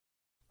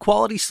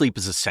Quality sleep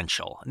is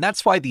essential, and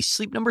that's why the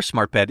Sleep Number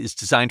Smart Bed is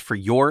designed for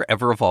your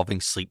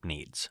ever-evolving sleep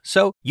needs.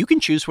 So you can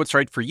choose what's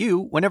right for you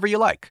whenever you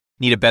like.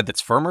 Need a bed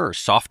that's firmer or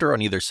softer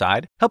on either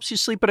side? Helps you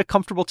sleep at a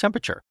comfortable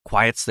temperature.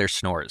 Quiets their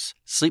snores.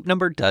 Sleep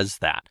Number does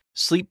that.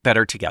 Sleep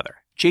better together.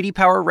 J.D.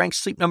 Power ranks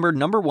Sleep Number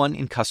 #1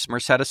 in customer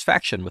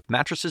satisfaction with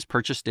mattresses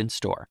purchased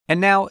in-store.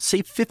 And now,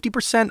 save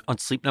 50% on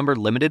Sleep Number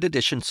limited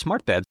edition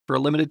smart beds for a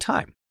limited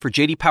time. For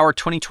J.D. Power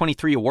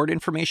 2023 award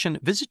information,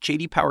 visit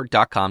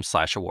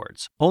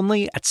jdpower.com/awards.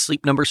 Only at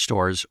Sleep Number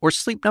stores or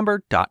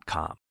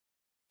sleepnumber.com.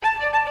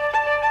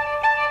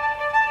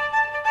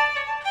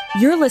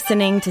 You're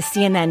listening to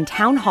CNN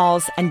Town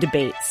Halls and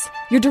Debates,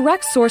 your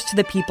direct source to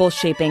the people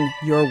shaping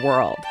your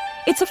world.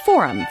 It's a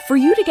forum for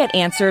you to get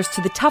answers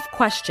to the tough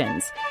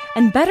questions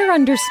and better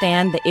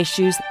understand the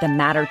issues that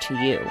matter to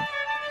you.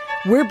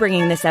 We're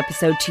bringing this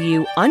episode to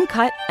you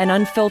uncut and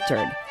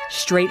unfiltered,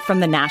 straight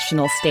from the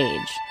national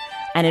stage.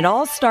 And it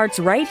all starts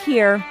right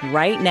here,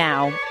 right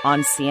now,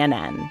 on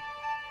CNN.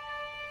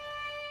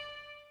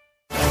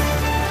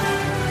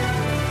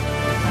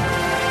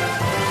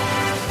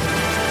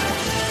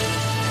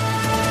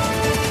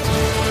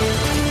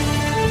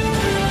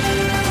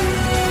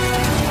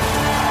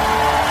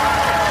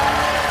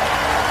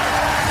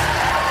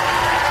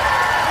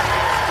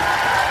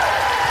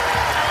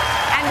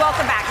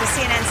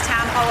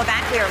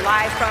 We are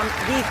live from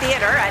the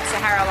theater at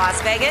Sahara,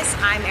 Las Vegas.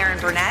 I'm Erin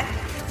Burnett.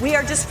 We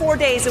are just 4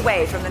 days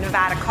away from the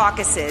Nevada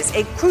caucuses,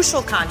 a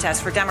crucial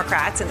contest for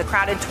Democrats in the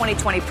crowded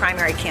 2020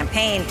 primary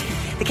campaign.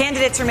 The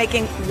candidates are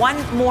making one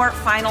more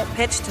final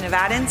pitch to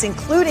Nevadans,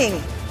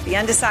 including the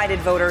undecided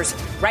voters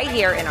right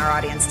here in our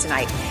audience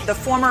tonight. The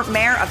former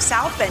mayor of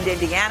South Bend,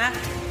 Indiana,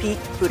 Pete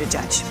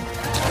Buttigieg.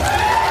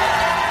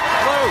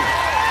 Hello.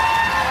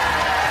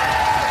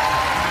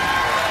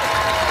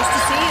 Nice to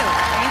see you.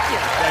 Thank you.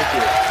 Thank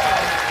you.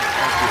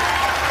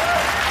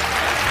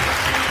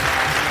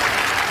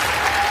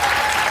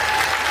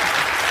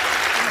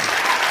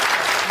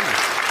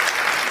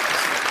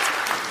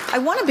 I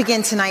want to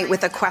begin tonight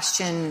with a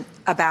question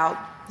about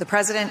the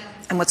president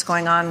and what's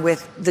going on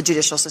with the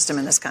judicial system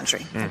in this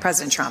country,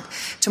 President Trump.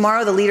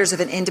 Tomorrow, the leaders of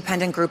an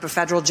independent group of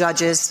federal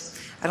judges,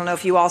 I don't know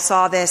if you all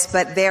saw this,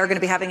 but they're going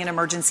to be having an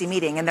emergency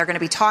meeting, and they're going to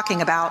be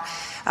talking about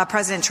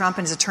President Trump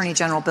and his Attorney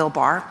General Bill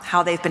Barr,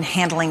 how they've been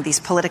handling these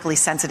politically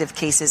sensitive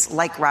cases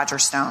like Roger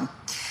Stone.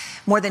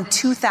 More than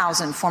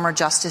 2,000 former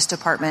Justice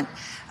Department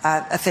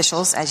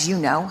officials, as you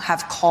know,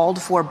 have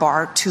called for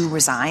Barr to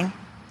resign.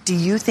 Do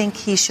you think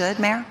he should,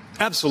 Mayor?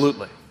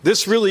 Absolutely.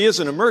 This really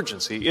is an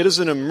emergency. It is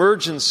an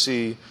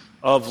emergency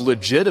of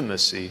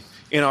legitimacy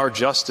in our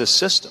justice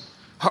system.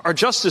 Our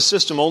justice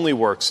system only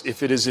works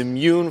if it is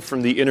immune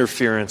from the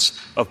interference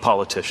of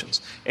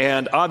politicians.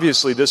 And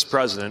obviously this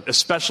president,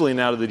 especially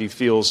now that he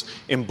feels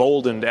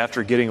emboldened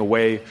after getting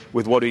away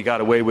with what he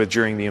got away with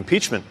during the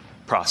impeachment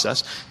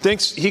process,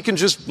 thinks he can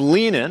just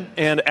lean in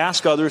and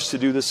ask others to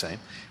do the same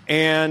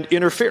and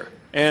interfere.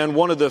 And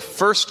one of the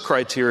first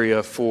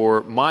criteria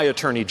for my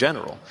attorney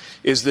general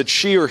is that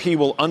she or he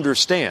will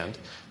understand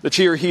that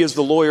she or he is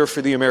the lawyer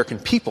for the American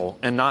people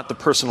and not the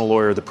personal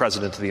lawyer of the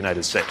president of the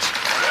United States.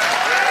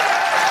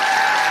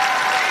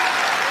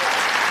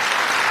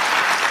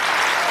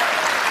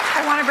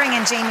 I want to bring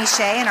in Jamie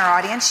Shea in our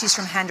audience. She's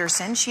from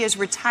Henderson. She is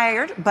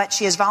retired, but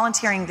she is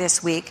volunteering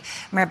this week,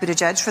 Mayor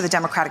Buttigieg, for the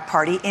Democratic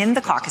Party in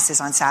the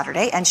caucuses on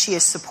Saturday, and she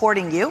is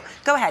supporting you.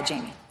 Go ahead,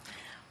 Jamie.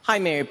 Hi,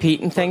 Mayor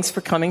Pete, and thanks for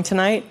coming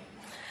tonight.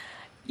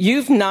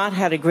 You've not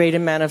had a great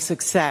amount of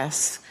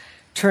success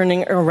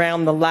turning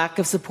around the lack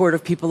of support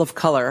of people of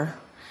color.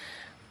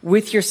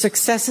 With your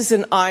successes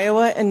in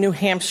Iowa and New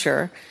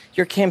Hampshire,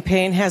 your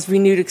campaign has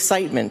renewed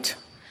excitement.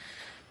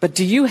 But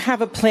do you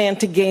have a plan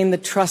to gain the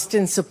trust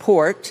and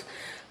support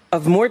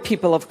of more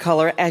people of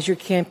color as your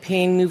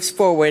campaign moves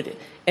forward?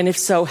 And if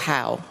so,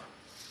 how?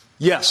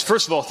 Yes.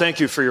 First of all, thank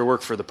you for your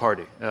work for the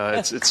party.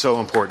 It's so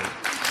important.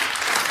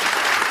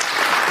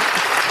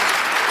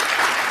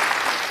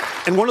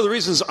 And one of the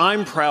reasons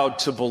I'm proud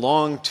to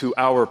belong to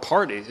our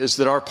party is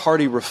that our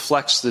party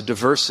reflects the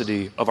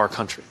diversity of our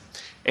country.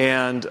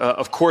 And,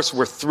 of course,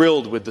 we're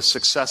thrilled with the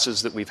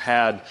successes that we've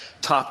had,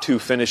 top two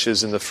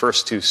finishes in the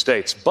first two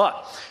states.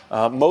 But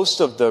most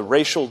of the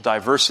racial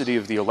diversity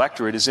of the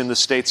electorate is in the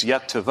states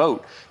yet to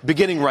vote,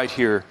 beginning right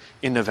here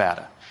in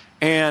Nevada.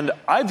 And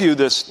I view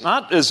this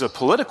not as a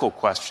political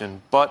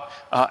question, but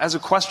as a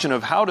question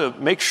of how to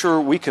make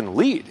sure we can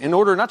lead in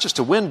order not just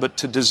to win, but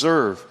to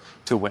deserve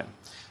to win.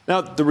 Now,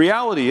 the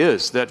reality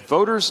is that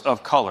voters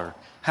of color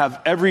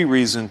have every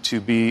reason to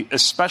be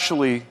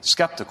especially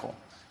skeptical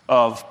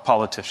of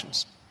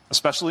politicians,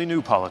 especially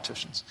new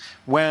politicians.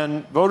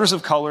 When voters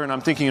of color, and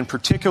I'm thinking in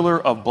particular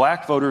of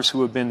black voters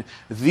who have been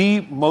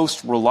the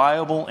most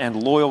reliable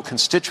and loyal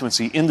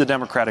constituency in the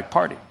Democratic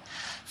Party,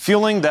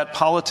 feeling that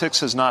politics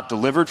has not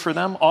delivered for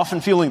them,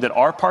 often feeling that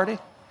our party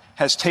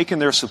has taken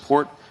their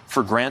support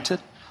for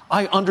granted,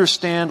 I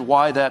understand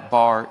why that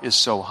bar is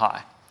so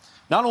high.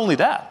 Not only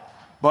that,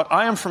 but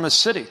I am from a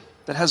city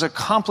that has a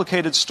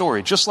complicated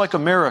story, just like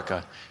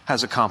America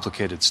has a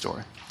complicated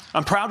story.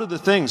 I'm proud of the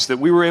things that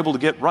we were able to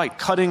get right,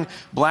 cutting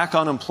black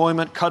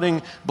unemployment,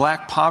 cutting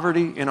black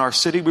poverty in our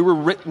city. We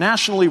were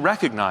nationally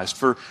recognized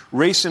for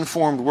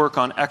race-informed work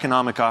on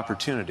economic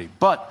opportunity.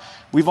 But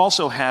we've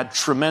also had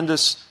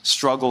tremendous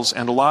struggles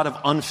and a lot of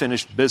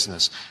unfinished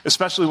business,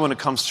 especially when it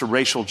comes to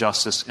racial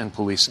justice and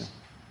policing.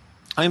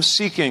 I am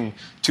seeking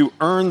to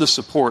earn the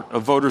support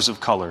of voters of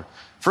color,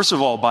 first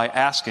of all, by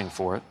asking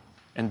for it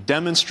and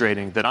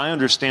demonstrating that I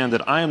understand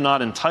that I am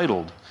not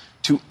entitled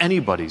to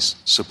anybody's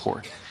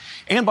support,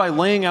 and by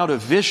laying out a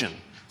vision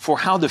for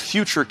how the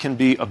future can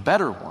be a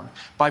better one,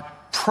 by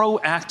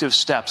proactive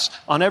steps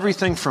on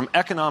everything from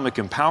economic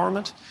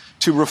empowerment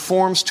to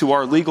reforms to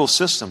our legal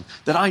system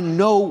that I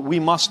know we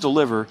must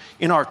deliver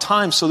in our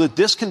time so that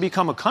this can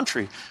become a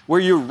country where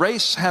your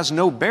race has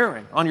no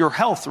bearing on your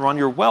health or on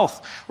your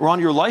wealth or on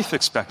your life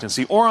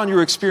expectancy or on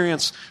your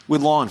experience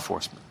with law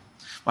enforcement.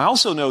 I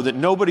also know that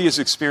nobody is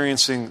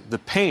experiencing the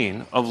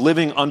pain of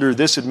living under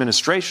this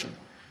administration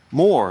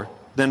more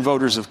than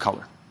voters of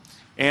color.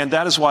 And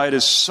that is why it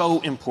is so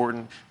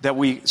important that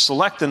we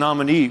select a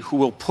nominee who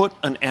will put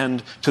an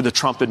end to the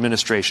Trump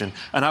administration.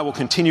 And I will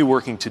continue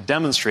working to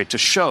demonstrate, to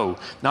show,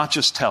 not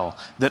just tell,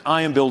 that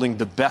I am building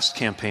the best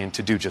campaign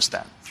to do just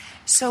that.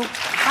 So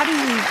how do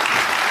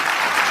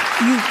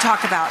you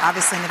talk about,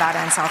 obviously, Nevada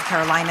and South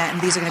Carolina, and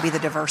these are going to be the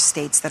diverse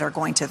states that are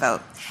going to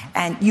vote.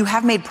 And you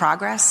have made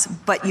progress,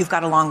 but you've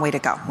got a long way to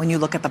go when you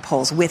look at the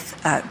polls with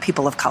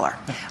people of color.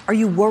 Are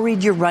you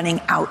worried you're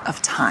running out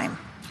of time?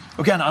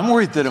 Again, I'm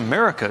worried that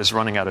America is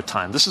running out of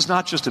time. This is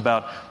not just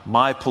about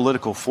my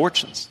political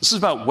fortunes. This is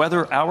about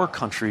whether our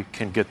country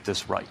can get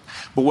this right.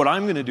 But what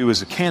I'm going to do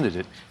as a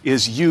candidate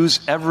is use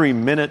every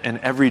minute and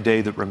every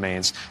day that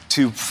remains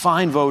to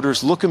find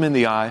voters, look them in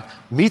the eye,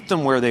 meet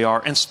them where they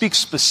are, and speak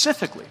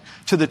specifically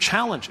to the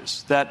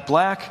challenges that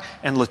Black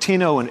and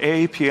Latino and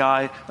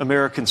AAPI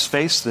Americans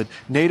face, that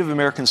Native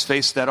Americans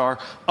face, that are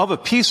of a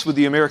piece with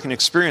the American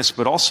experience,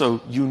 but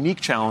also unique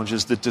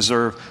challenges that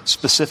deserve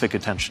specific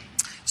attention.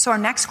 So our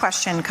next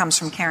question comes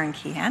from Karen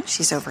Keehan.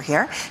 She's over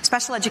here,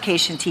 special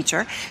education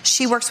teacher.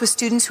 She works with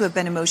students who have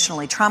been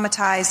emotionally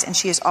traumatized, and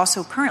she is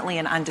also currently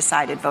an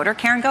undecided voter.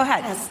 Karen, go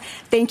ahead. Yes.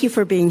 Thank you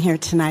for being here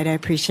tonight. I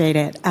appreciate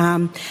it.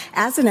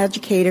 As an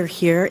educator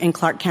here in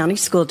Clark County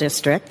School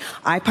District,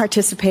 I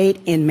participate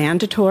in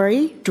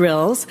mandatory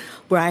drills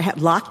where I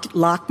have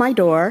lock my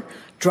door,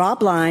 draw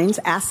blinds,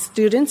 ask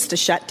students to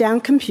shut down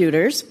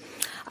computers.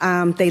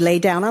 They lay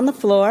down on the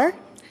floor.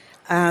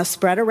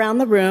 Spread around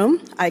the room.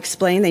 I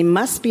explain they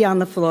must be on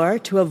the floor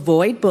to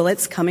avoid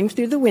bullets coming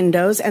through the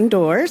windows and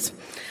doors.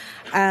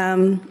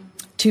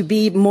 To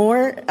be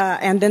more,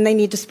 and then they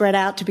need to spread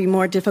out to be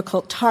more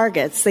difficult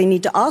targets. They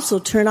need to also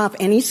turn off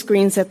any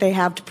screens that they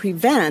have to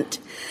prevent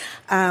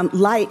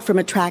light from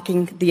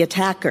attracting the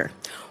attacker.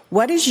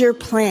 What is your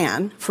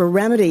plan for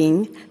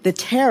remedying the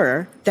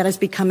terror that has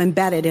become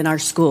embedded in our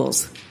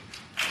schools?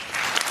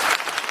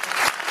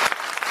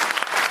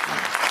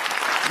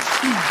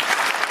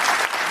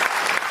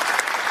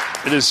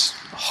 It is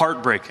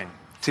heartbreaking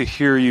to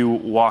hear you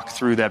walk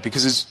through that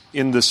because it's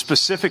in the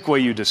specific way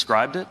you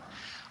described it.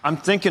 I'm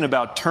thinking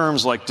about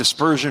terms like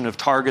dispersion of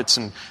targets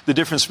and the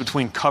difference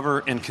between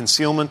cover and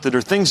concealment that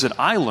are things that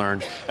I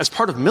learned as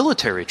part of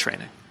military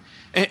training.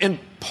 And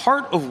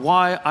part of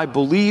why I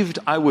believed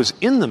I was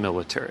in the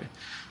military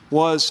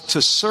was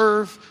to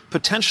serve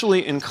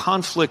potentially in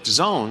conflict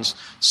zones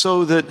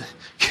so that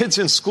kids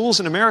in schools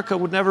in America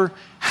would never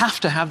have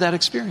to have that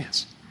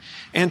experience.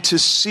 And to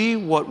see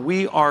what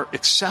we are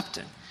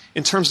accepting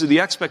in terms of the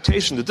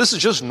expectation that this is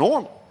just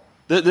normal,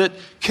 that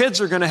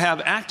kids are going to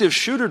have active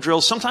shooter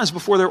drills sometimes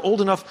before they're old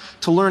enough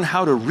to learn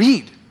how to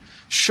read,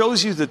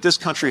 shows you that this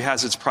country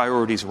has its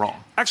priorities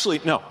wrong.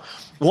 Actually, no,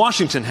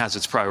 Washington has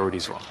its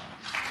priorities wrong.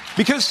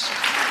 Because,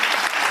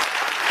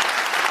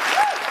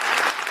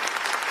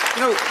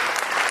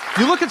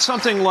 you look at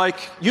something like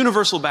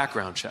universal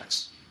background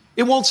checks.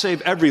 It won't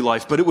save every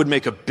life, but it would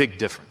make a big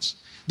difference.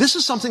 This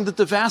is something that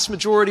the vast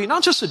majority,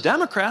 not just of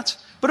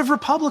Democrats, but of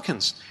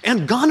Republicans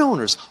and gun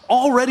owners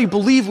already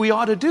believe we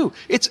ought to do.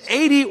 It's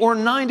 80 or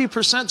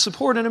 90%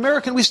 support in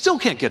America, and we still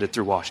can't get it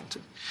through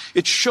Washington.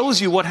 It shows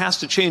you what has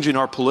to change in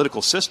our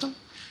political system.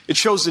 It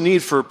shows the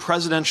need for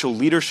presidential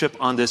leadership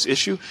on this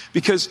issue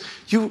because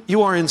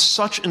you are in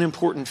such an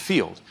important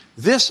field.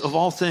 This, of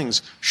all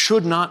things,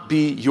 should not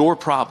be your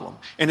problem,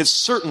 and it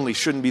certainly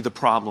shouldn't be the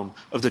problem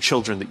of the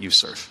children that you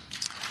serve.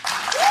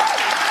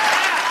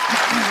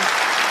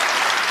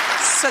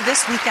 So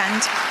this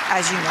weekend,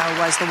 as you know,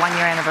 was the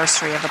one-year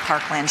anniversary of the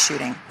Parkland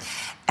shooting.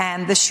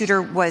 And the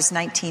shooter was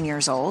 19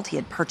 years old. He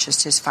had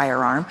purchased his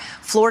firearm.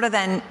 Florida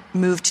then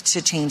moved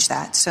to change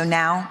that. So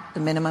now the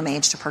minimum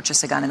age to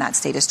purchase a gun in that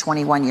state is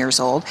 21 years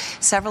old.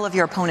 Several of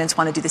your opponents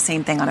want to do the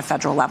same thing on a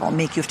federal level,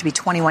 make you have to be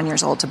 21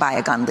 years old to buy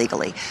a gun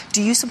legally.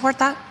 Do you support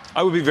that?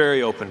 I would be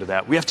very open to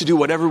that. We have to do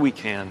whatever we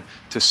can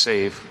to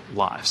save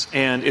lives.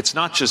 And it's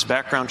not just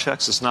background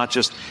checks. It's not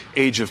just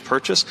age of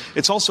purchase.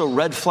 It's also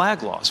red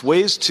flag laws,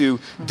 ways to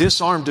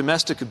disarm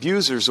domestic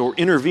abusers or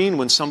intervene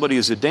when somebody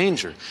is a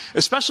danger,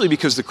 especially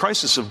because the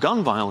crisis of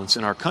gun violence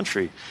in our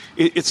country,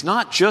 it's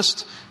not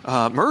just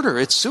murder,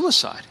 it's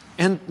suicide.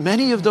 And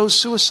many of those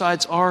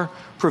suicides are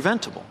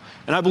preventable.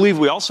 And I believe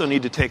we also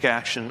need to take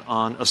action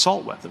on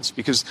assault weapons,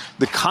 because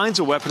the kinds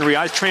of weaponry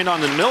I trained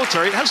on in the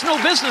military has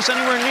no business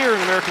anywhere near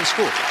an American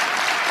school.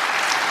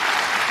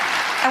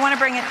 I want to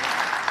bring it.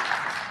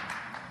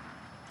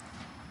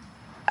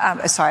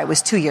 Sorry, it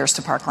was 2 years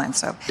to Parkland.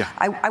 So yeah.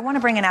 I want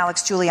to bring in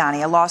Alex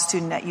Giuliani, a law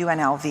student at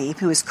UNLV,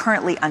 who is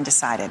currently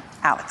undecided.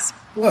 Alex.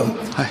 Hello.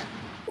 Hi.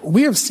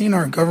 We have seen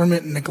our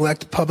government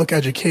neglect public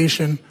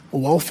education,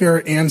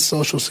 welfare, and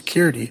Social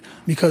Security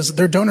because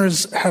their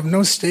donors have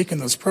no stake in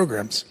those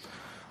programs.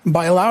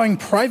 By allowing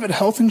private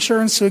health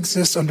insurance to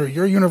exist under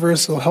your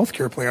universal health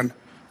care plan,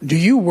 do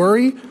you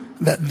worry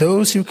that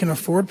those who can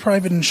afford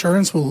private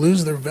insurance will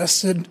lose their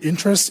vested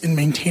interest in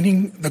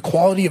maintaining the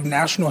quality of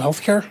national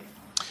health care?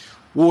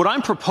 Well, what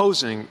I'm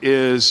proposing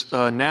is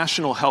a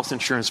national health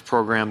insurance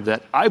program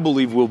that I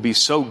believe will be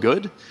so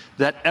good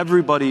that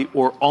everybody,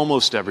 or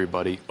almost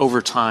everybody,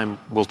 over time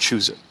will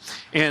choose it.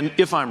 And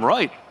if I'm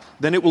right,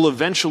 then it will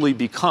eventually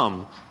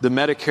become the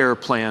Medicare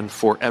plan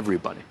for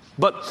everybody.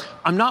 But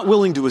I'm not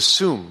willing to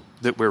assume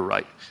that we're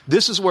right.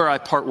 This is where I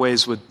part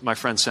ways with my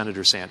friend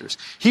Senator Sanders.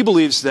 He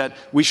believes that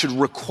we should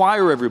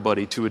require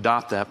everybody to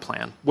adopt that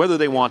plan, whether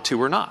they want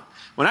to or not.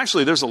 When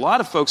actually there's a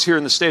lot of folks here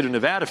in the state of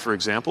Nevada, for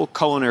example,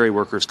 culinary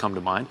workers come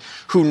to mind,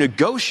 who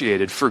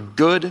negotiated for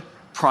good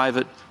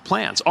private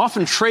plans,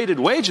 often traded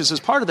wages as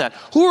part of that.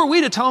 Who are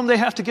we to tell them they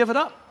have to give it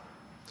up?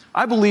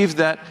 I believe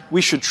that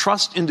we should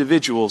trust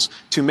individuals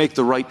to make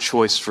the right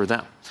choice for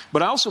them.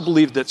 But I also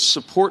believe that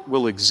support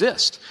will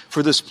exist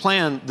for this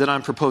plan that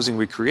I'm proposing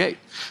we create.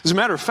 As a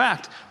matter of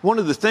fact, one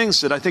of the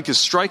things that I think is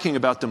striking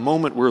about the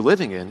moment we're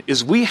living in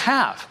is we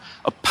have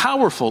a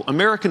powerful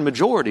American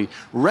majority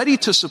ready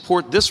to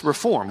support this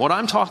reform, what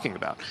I'm talking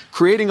about,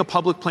 creating a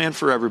public plan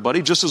for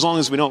everybody. Just as long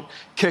as we don't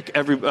kick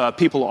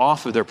people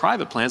off of their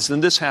private plans, then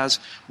this has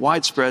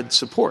widespread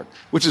support,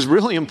 which is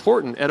really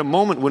important at a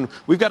moment when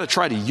we've got to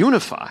try to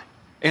unify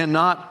and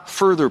not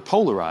further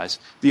polarize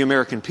the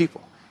American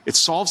people. It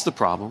solves the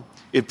problem.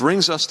 It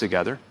brings us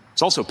together.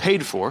 It's also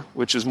paid for,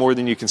 which is more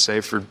than you can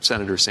say for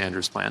Senator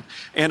Sanders' plan.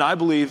 And I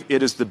believe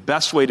it is the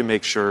best way to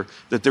make sure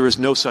that there is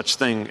no such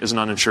thing as an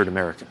uninsured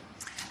American.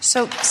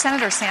 So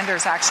Senator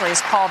Sanders actually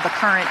has called the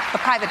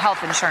private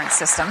health insurance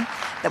system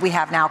that we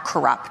have now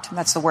corrupt.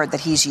 That's the word that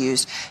he's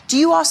used. Do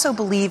you also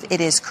believe it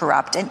is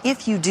corrupt? And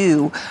if you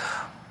do,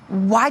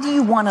 why do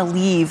you want to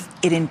leave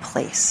it in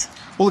place?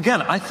 Well,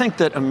 again, I think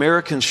that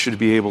Americans should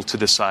be able to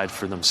decide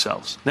for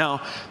themselves.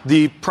 Now,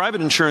 the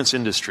private insurance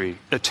industry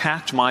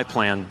attacked my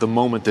plan the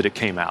moment that it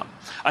came out.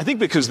 I think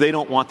because they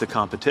don't want the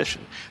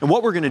competition. And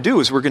what we're going to do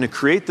is we're going to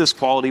create this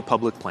quality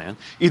public plan.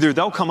 Either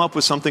they'll come up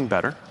with something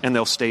better and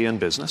they'll stay in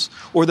business,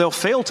 or they'll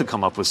fail to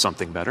come up with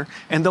something better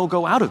and they'll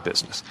go out of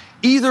business.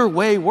 Either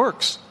way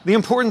works. The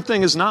important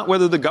thing is not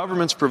whether the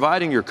government's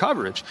providing your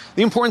coverage.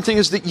 The important thing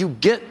is that you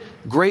get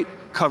great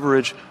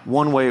coverage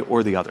one way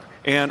or the other.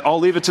 And I'll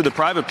leave it to the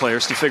private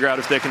players to figure out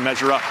if they can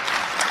measure up.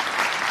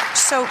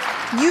 So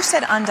you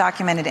said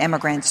undocumented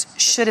immigrants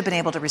should have been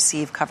able to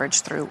receive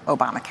coverage through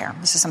Obamacare.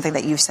 This is something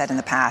that you've said in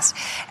the past,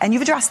 and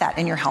you've addressed that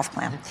in your health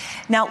plan.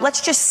 Now,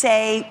 let's just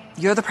say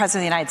you're the president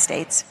of the United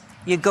States.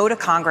 You go to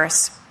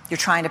Congress. You're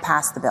trying to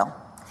pass the bill.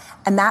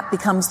 And that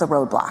becomes the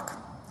roadblock,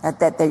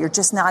 that you're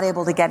just not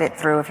able to get it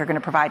through if you're going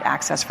to provide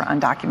access for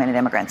undocumented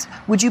immigrants.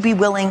 Would you be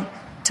willing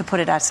to put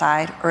it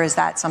aside, or is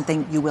that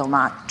something you will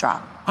not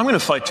drop? I'm going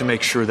to fight to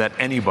make sure that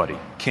anybody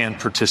can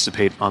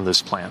participate on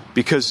this plan.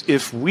 Because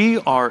if we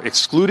are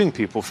excluding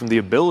people from the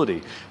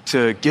ability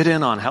to get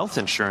in on health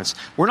insurance,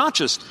 we're not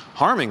just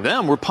harming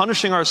them, we're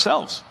punishing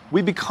ourselves.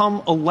 We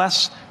become a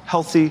less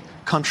healthy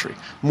country.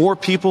 More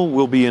people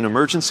will be in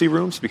emergency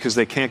rooms because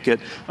they can't get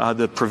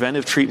the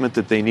preventive treatment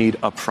that they need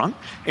up front.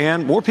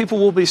 And more people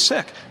will be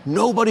sick.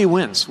 Nobody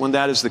wins when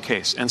that is the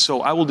case. And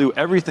so I will do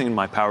everything in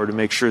my power to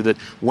make sure that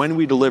when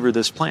we deliver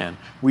this plan,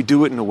 we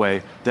do it in a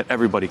way that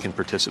everybody can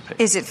participate.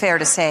 Is it fair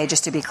to say,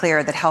 just to be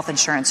clear, that health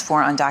insurance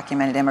for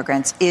undocumented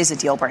immigrants is a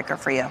deal breaker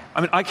for you?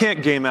 I mean, I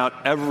can't game out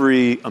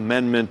every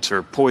amendment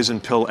or poison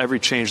pill, every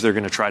change they're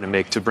going to try to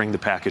make to bring the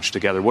package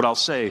together. What I'll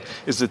say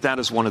is that that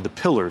is one of the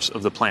pillars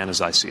of the plan as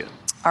I see it.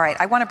 All right.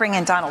 I want to bring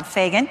in Donald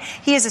Fagan.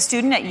 He is a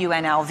student at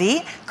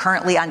UNLV,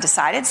 currently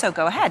undecided. So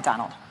go ahead,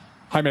 Donald.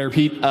 Hi, Mayor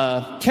Pete.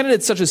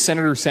 Candidates such as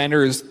Senator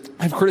Sanders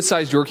have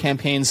criticized your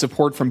campaign's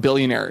support from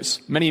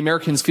billionaires. Many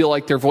Americans feel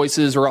like their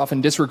voices are often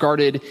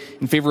disregarded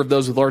in favor of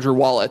those with larger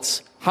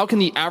wallets. How can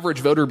the average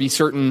voter be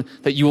certain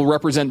that you will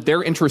represent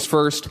their interests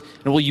first?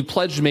 And will you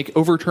pledge to make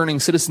overturning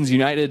Citizens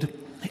United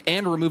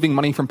and removing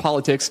money from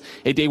politics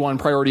a day one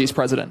priority as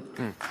president?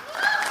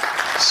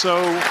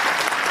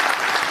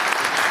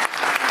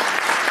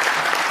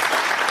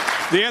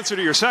 The answer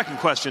to your second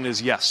question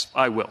is yes,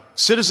 I will.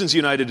 Citizens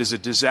United is a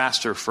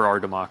disaster for our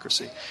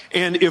democracy.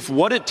 And if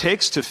what it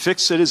takes to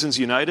fix Citizens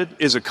United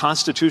is a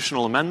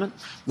constitutional amendment,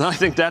 then I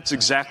think that's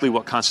exactly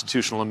what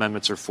constitutional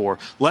amendments are for.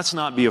 Let's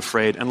not be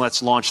afraid, and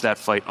let's launch that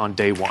fight on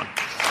day one.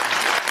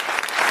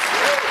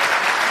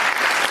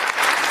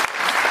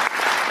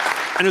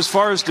 And as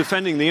far as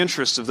defending the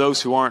interests of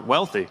those who aren't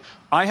wealthy,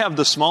 I have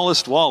the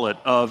smallest wallet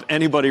of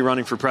anybody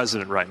running for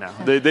president right now.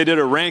 They did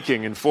a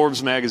ranking in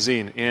Forbes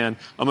magazine, and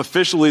I'm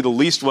officially the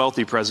least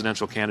wealthy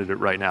presidential candidate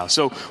right now.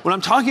 So when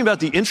I'm talking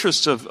about the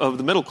interests of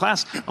the middle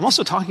class, I'm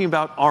also talking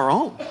about our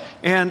own.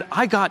 And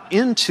I got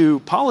into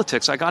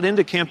politics, I got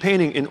into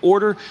campaigning in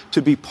order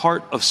to be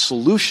part of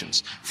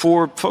solutions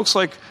for folks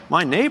like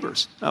my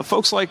neighbors,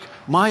 folks like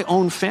my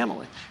own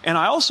family. And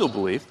I also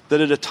believe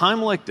that at a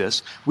time like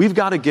this, we've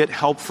got to get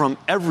help from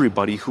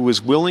everybody who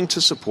is willing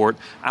to support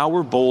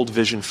our bold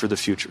vision for the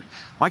future.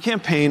 My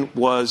campaign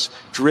was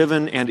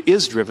driven and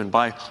is driven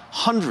by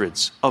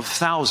hundreds of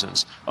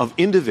thousands of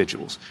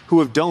individuals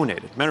who have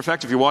donated. Matter of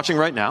fact, if you're watching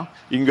right now,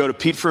 you can go to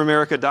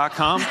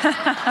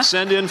PeteForAmerica.com,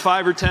 send in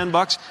 $5 or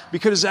 $10,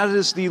 because that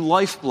is the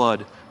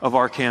lifeblood of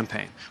our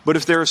campaign. But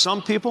if there are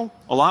some people,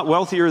 a lot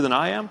wealthier than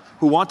I am,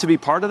 who want to be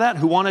part of that,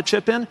 who want to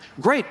chip in,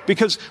 great,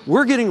 because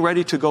we're getting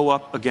ready to go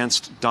up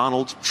against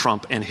Donald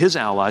Trump and his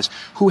allies,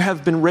 who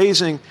have been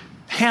raising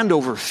hand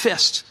over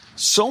fist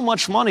so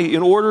much money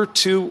in order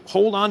to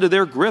hold on to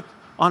their grip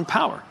on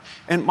power.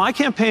 And my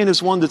campaign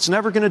is one that's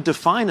never going to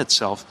define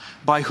itself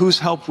by whose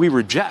help we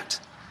reject.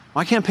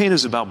 My campaign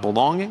is about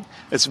belonging.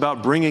 It's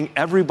about bringing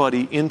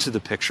everybody into the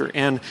picture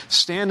and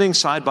standing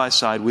side by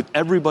side with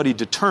everybody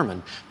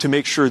determined to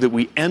make sure that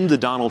we end the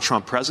Donald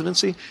Trump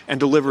presidency and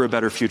deliver a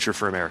better future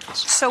for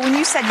Americans. So when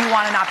you said you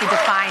want to not be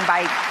defined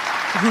by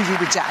who you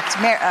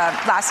reject,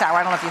 last hour,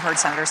 I don't know if you heard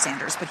Senator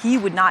Sanders, but he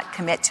would not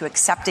commit to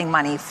accepting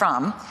money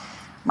from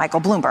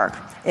Michael Bloomberg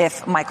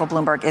if Michael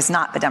Bloomberg is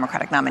not the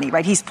Democratic nominee,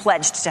 right? He's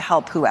pledged to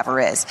help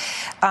whoever is.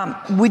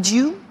 Would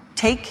you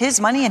take his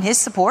money and his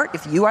support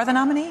if you are the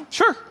nominee?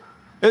 Sure.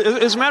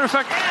 As a matter of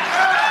fact,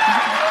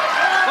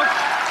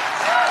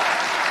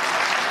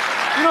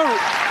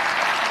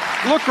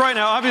 look right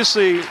now,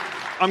 obviously,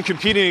 I'm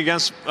competing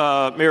against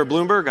Mayor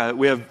Bloomberg.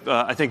 We have,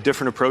 I think,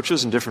 different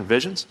approaches and different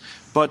visions.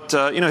 But,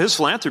 his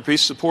philanthropy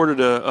supported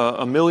a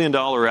 $1 million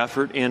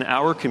effort in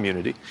our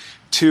community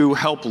to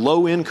help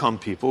low-income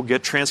people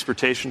get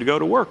transportation to go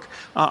to work.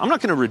 I'm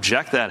not going to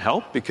reject that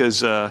help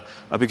because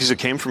it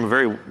came from a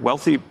very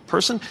wealthy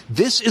person.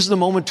 This is the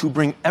moment to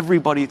bring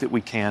everybody that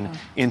we can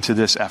into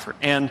this effort.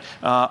 And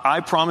I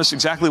promise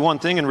exactly one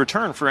thing in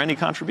return for any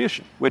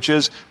contribution, which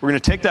is we're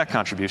going to take that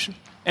contribution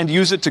and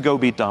use it to go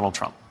beat Donald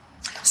Trump.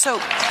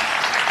 So,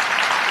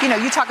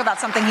 you talk about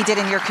something he did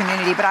in your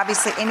community, but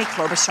obviously Amy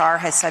Klobuchar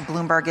has said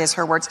Bloomberg is,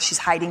 her words, she's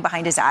hiding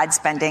behind his ad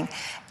spending.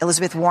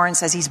 Elizabeth Warren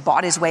says he's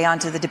bought his way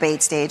onto the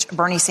debate stage.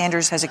 Bernie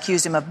Sanders has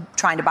accused him of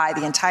trying to buy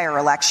the entire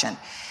election.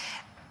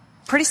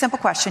 Pretty simple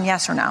question,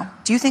 yes or no?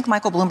 Do you think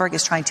Michael Bloomberg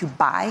is trying to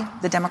buy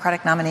the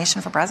Democratic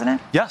nomination for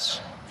president?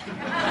 Yes.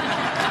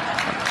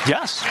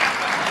 Yes.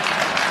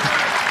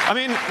 I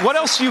mean, what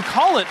else do you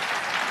call it?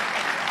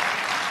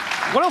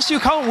 What else do you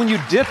call it when you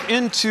dip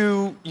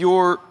into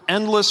your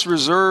endless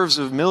reserves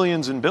of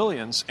millions and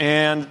billions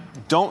and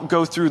don't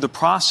go through the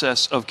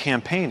process of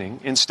campaigning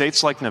in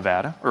states like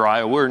Nevada or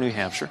Iowa or New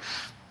Hampshire,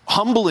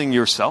 humbling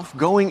yourself,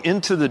 going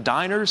into the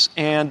diners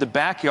and the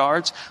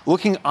backyards,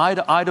 looking eye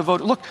to eye to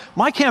vote? Look,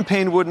 my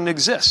campaign wouldn't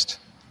exist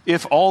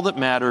if all that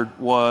mattered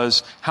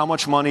was how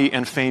much money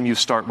and fame you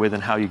start with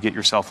and how you get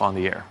yourself on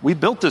the air. We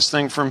built this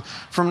thing from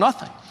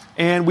nothing.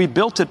 And we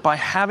built it by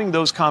having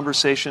those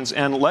conversations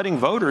and letting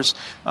voters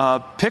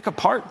pick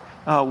apart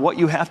what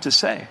you have to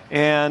say.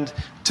 And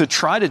to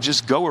try to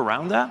just go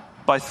around that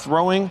by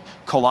throwing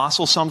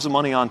colossal sums of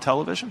money on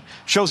television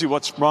shows you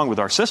what's wrong with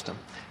our system.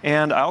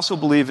 And I also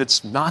believe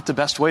it's not the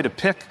best way to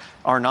pick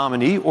our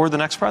nominee or the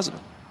next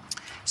president.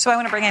 So I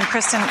want to bring in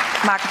Kristen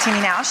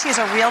Macatini now. She is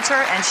a realtor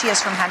and she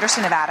is from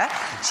Henderson, Nevada.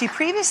 She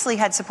previously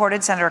had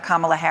supported Senator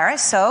Kamala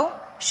Harris, so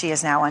she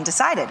is now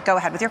undecided. Go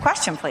ahead with your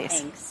question, please.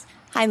 Thanks.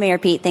 Hi, Mayor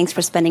Pete. Thanks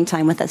for spending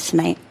time with us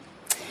tonight.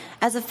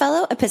 As a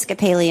fellow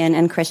Episcopalian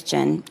and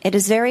Christian, it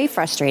is very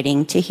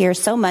frustrating to hear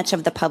so much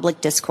of the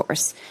public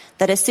discourse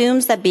that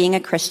assumes that being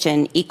a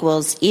Christian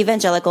equals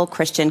evangelical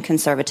Christian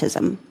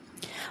conservatism.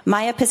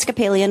 My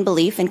Episcopalian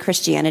belief in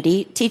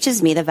Christianity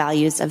teaches me the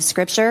values of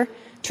Scripture,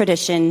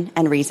 tradition,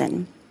 and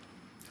reason.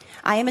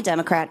 I am a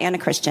Democrat and a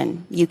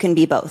Christian. You can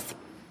be both.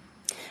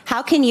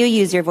 How can you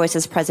use your voice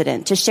as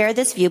president to share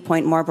this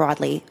viewpoint more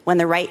broadly when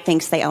the right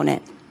thinks they own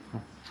it?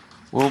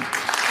 Well,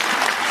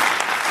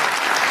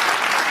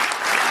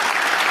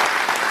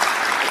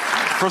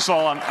 first of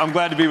all, I'm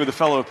glad to be with a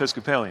fellow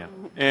Episcopalian.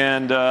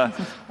 And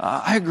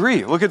I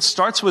agree. Look, it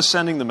starts with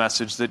sending the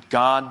message that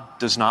God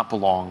does not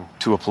belong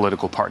to a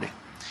political party.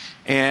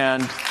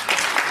 And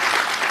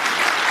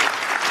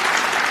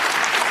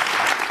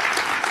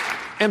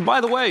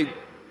by the way,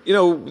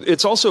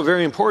 it's also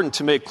very important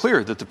to make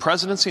clear that the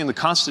presidency and the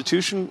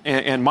Constitution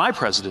and my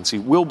presidency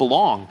will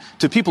belong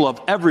to people of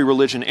every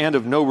religion and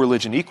of no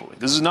religion equally.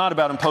 This is not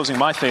about imposing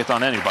my faith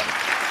on anybody.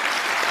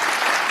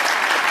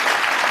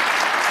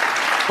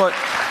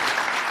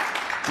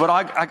 But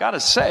I got to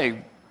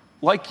say,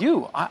 like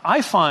you,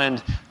 I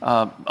find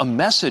a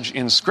message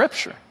in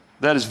Scripture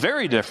that is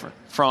very different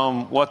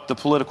from what the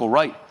political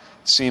right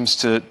seems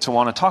to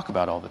want to talk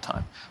about all the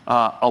time.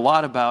 A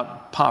lot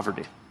about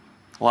poverty,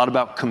 a lot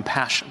about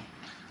compassion,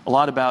 a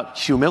lot about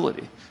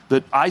humility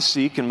that I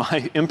seek in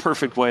my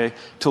imperfect way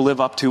to live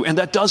up to, and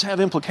that does have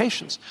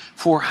implications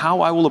for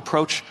how I will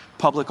approach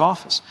public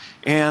office.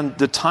 And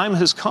the time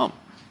has come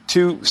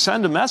to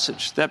send a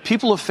message that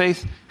people of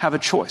faith have a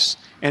choice.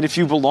 And if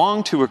you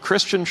belong to a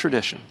Christian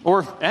tradition,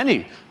 or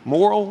any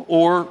moral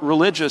or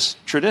religious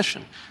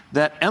tradition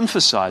that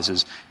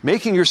emphasizes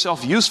making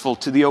yourself useful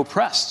to the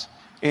oppressed,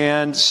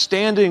 and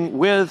standing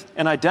with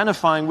and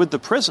identifying with the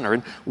prisoner,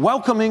 and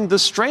welcoming the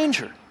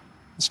stranger.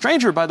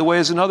 Stranger, by the way,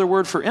 is another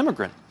word for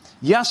immigrant.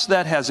 Yes,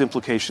 that has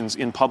implications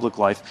in public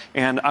life,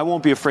 and I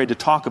won't be afraid to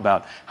talk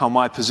about how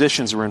my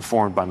positions are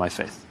informed by my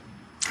faith.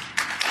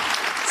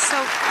 So,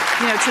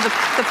 to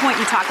the point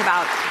you talk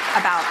about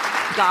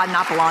God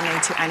not belonging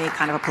to any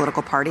kind of a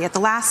political party, at the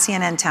last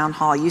CNN town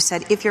hall, you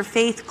said, if your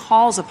faith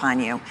calls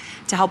upon you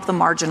to help the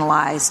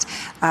marginalized,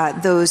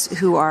 those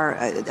who are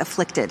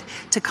afflicted,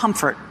 to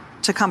comfort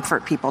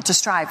people, to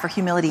strive for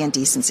humility and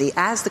decency,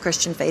 as the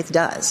Christian faith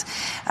does.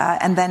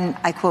 And then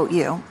I quote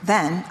you,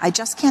 then I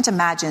just can't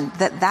imagine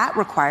that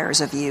requires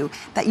of you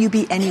that you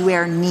be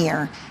anywhere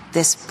near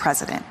this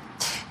president.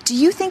 Do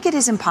you think it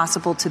is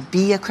impossible to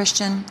be a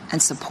Christian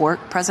and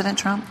support President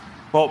Trump?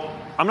 Well,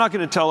 I'm not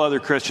going to tell other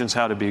Christians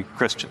how to be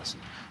Christians,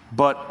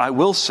 but I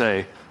will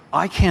say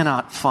I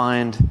cannot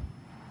find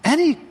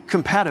any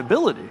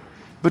compatibility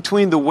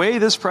between the way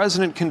this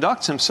president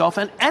conducts himself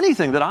and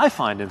anything that I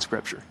find in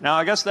Scripture. Now,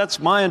 I guess that's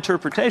my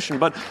interpretation,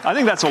 but I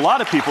think that's a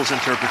lot of people's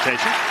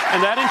interpretation,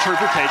 and that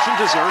interpretation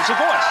deserves a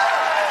voice.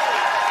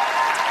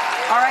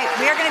 All right,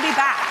 we are going to be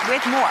back with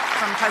more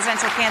from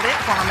presidential candidate,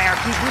 former Mayor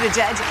Pete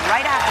Buttigieg,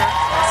 right after.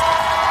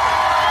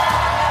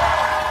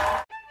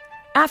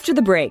 After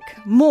the break,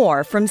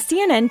 more from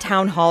CNN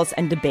town halls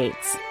and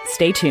debates.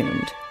 Stay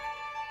tuned.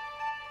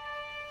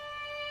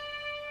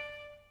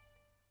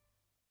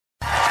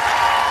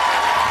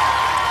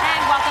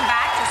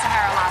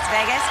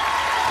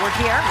 We're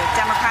here with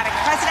Democratic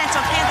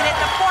presidential candidate,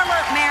 the former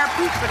Mayor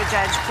Pete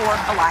Buttigieg, for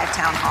a live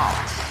town hall.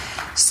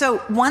 So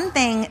one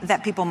thing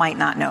that people might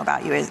not know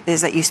about you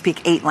is that you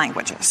speak 8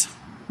 languages.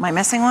 Am I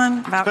missing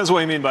one? Depends what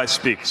you mean by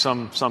speak.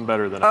 Some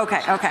better than others.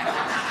 Okay.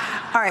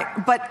 All right.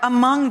 But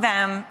among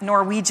them,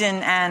 Norwegian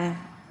and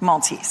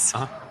Maltese.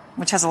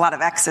 Which has a lot of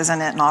X's in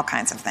it and all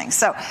kinds of things.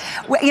 So,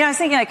 I was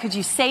thinking, could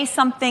you say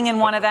something in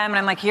one of them? And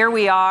I'm like, here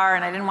we are.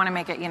 And I didn't want to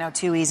make it,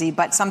 too easy.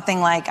 But something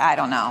like, I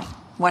don't know,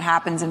 what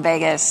happens in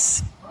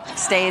Vegas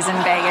stays in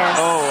Vegas.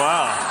 Oh,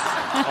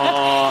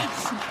 wow.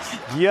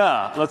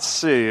 Yeah, let's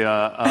see.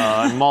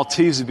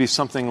 Maltese would be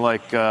something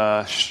like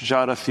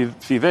Jara fi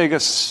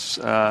Vegas,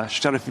 Bai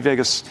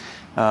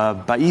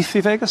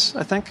fi Vegas,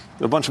 I think.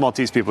 A bunch of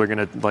Maltese people are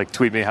going to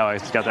tweet me how I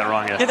got that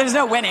wrong. Yeah, there's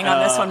no winning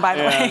on this one, by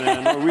the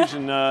way.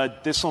 Norwegian,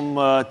 det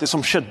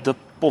som skjedde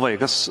på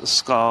Vegas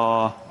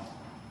ska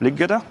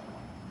ligga där.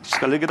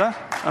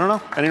 I don't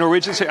know. Any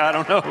Norwegians here? I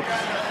don't know.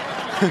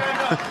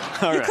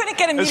 All right. Couldn't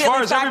get immediately as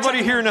far as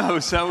everybody here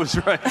knows, that was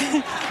right.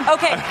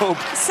 Okay.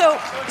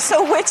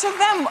 So which of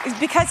them?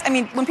 Because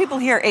when people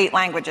hear 8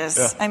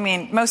 languages,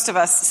 most of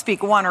us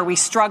speak one, or we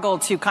struggle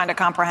to kind of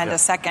comprehend a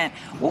second.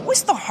 What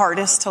was the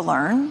hardest to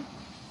learn?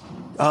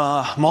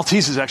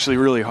 Maltese is actually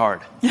really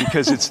hard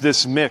because it's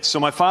this mix. So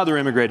my father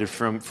immigrated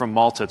from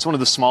Malta. It's one of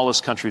the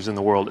smallest countries in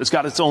the world. It's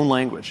got its own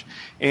language.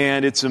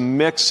 And it's a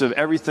mix of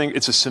everything.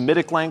 It's a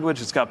Semitic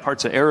language. It's got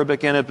parts of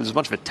Arabic in it. There's a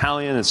bunch of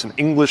Italian and some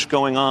English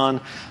going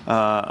on.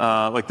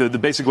 The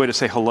basic way to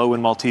say hello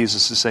in Maltese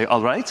is to say,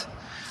 all right.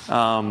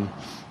 And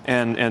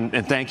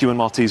thank you in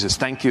Maltese is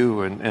thank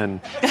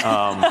you.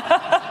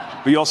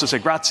 But you also say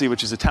grazie,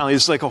 which is Italian.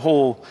 It's like a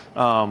whole,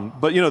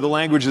 but the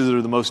languages that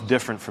are the most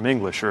different from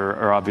English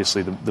are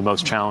obviously the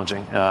most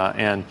challenging.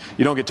 And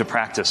you don't get to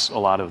practice a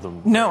lot of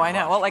them. No, I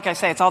know. Well, like I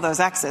say, it's all those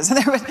X's.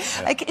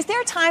 Is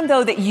there a time,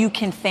 though, that you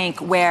can think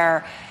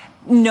where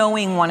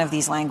knowing one of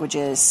these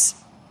languages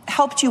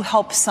helped you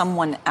help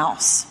someone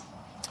else?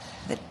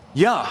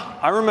 Yeah.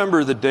 I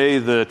remember the day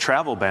the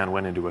travel ban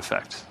went into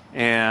effect.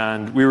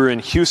 And we were in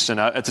Houston.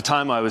 At the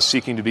time, I was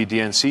seeking to be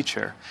DNC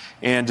chair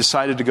and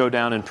decided to go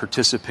down and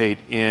participate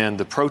in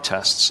the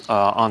protests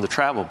on the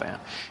travel ban.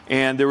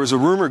 And there was a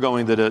rumor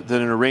going that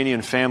an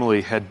Iranian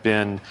family had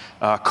been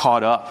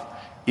caught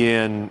up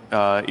in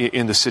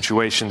the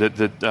situation that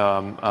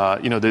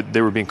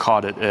they were being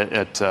caught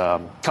at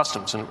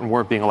customs and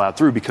weren't being allowed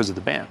through because of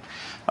the ban.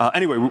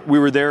 Anyway, we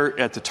were there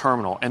at the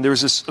terminal, and there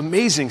was this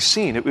amazing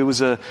scene. It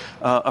was a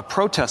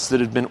protest that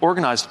had been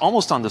organized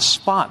almost on the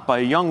spot by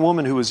a young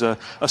woman who was a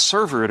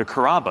server at a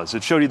Carrabba's.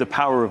 It showed you the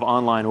power of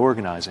online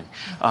organizing.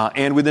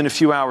 And within a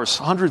few hours,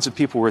 hundreds of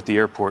people were at the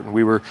airport, and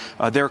we were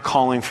there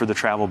calling for the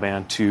travel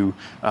ban to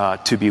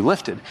be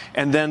lifted.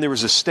 And then there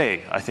was a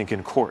stay, I think,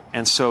 in court.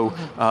 And so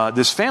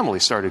this family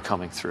started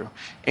coming through,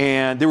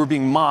 and they were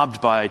being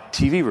mobbed by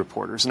TV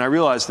reporters. And I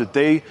realized that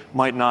they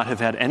might not have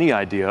had any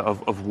idea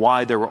of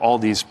why there were all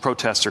these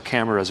protests or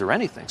cameras or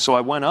anything. So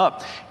I went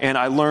up and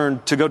I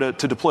learned to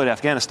deploy to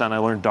Afghanistan. I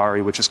learned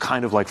Dari, which is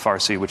kind of like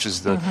Farsi, which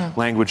is the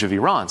language of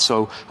Iran.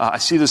 So I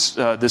see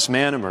this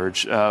man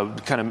emerge,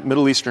 kind of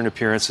Middle Eastern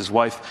appearance. His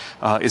wife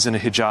is in a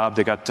hijab.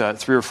 They got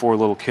 3 or 4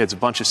 little kids, a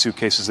bunch of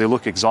suitcases. They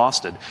look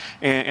exhausted.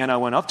 And I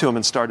went up to him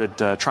and started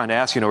trying to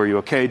ask, are you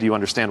okay? Do you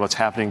understand what's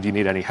happening? Do you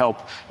need any help?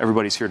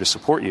 Everybody's here to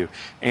support you.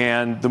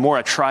 And the more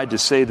I tried to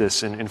say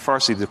this in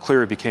Farsi, the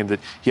clearer it became that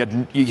he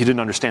didn't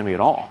understand me at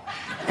all.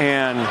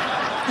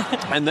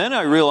 And then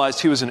I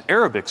realized he was an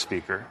Arabic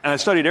speaker, and I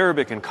studied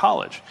Arabic in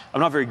college.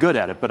 I'm not very good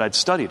at it, but I'd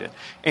studied it.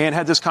 And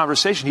had this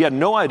conversation. He had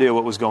no idea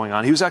what was going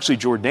on. He was actually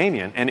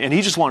Jordanian, and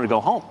he just wanted to go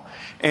home.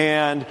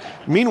 And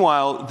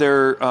meanwhile,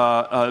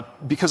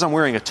 because I'm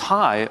wearing a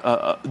tie,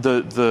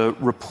 the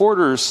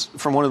reporters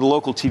from one of the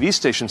local TV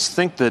stations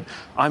think that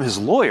I'm his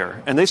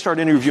lawyer, and they start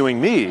interviewing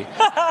me.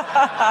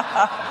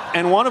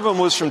 And one of them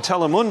was from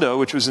Telemundo,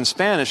 which was in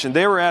Spanish, and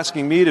they were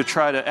asking me to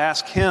try to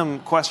ask him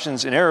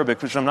questions in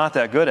Arabic, which I'm not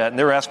that good at, and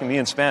they were asking me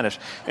in Spanish.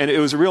 And it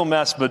was a real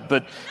mess, but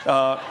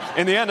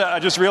in the end, I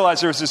just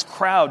realized there was this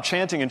crowd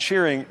chanting and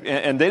cheering,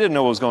 and they didn't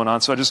know what was going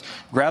on, so I just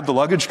grabbed the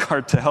luggage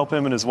cart to help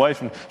him and his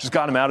wife and just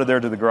got him out of there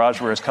to the garage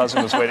where his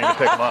cousin was waiting to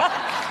pick him up.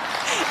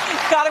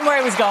 Got him where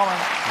he was going.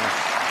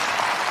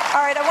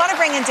 All right, I want to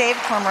bring in Dave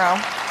Cormero.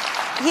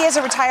 He is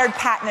a retired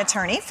patent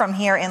attorney from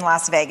here in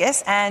Las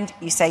Vegas, and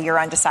you say you're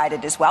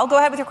undecided as well. Go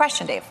ahead with your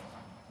question, Dave.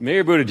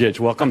 Mayor Buttigieg,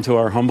 welcome to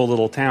our humble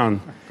little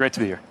town. Great to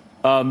be here.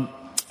 I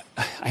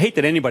hate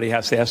that anybody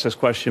has to ask this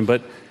question,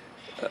 but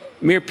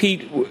Mayor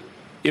Pete,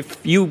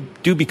 if you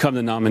do become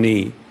the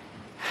nominee,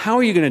 how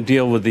are you going to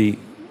deal with the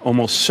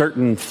almost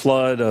certain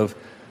flood of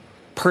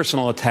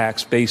personal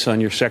attacks based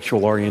on your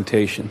sexual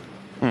orientation?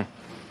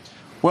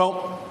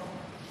 Well,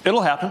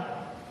 it'll happen,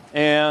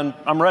 and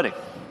I'm ready.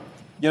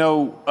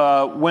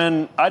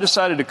 When I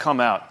decided to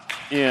come out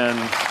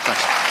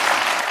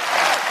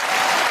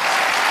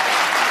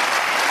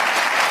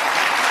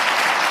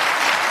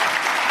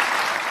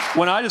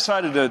When I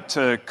decided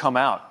to come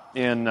out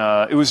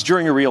it was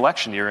during a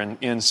re-election year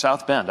in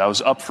South Bend. I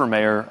was up for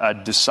mayor. I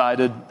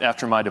decided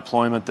after my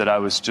deployment that I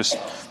was just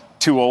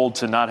too old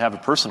to not have a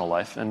personal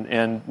life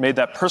and made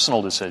that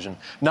personal decision,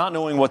 not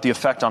knowing what the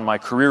effect on my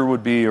career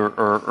would be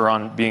or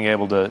on being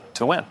able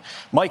to win.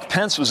 Mike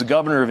Pence was the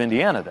governor of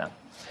Indiana then.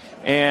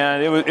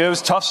 And it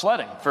was tough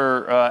sledding,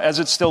 as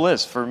it still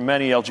is, for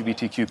many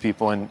LGBTQ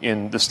people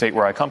in the state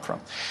where I come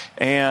from.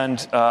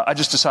 And I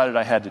just decided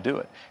I had to do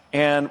it.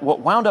 And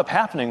what wound up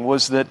happening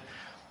was that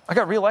I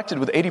got reelected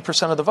with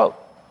 80% of the vote.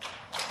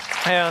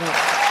 And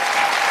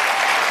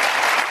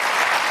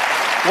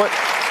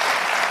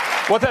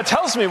what that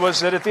tells me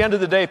was that at the end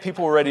of the day,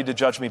 people were ready to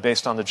judge me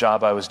based on the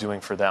job I was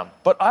doing for them.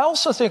 But I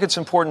also think it's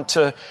important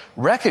to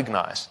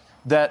recognize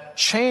that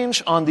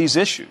change on these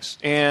issues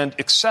and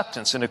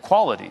acceptance and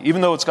equality,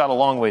 even though it's got a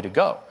long way to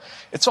go,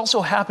 it's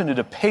also happened at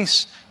a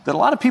pace that a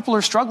lot of people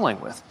are struggling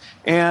with.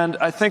 And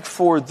I think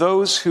for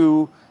those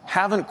who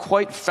haven't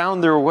quite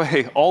found their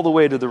way all the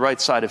way to the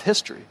right side of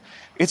history,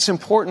 it's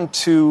important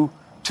to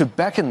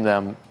beckon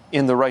them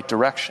in the right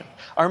direction.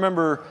 I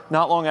remember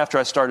not long after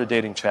I started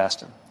dating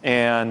Chasten,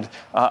 and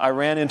I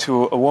ran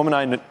into a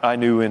woman I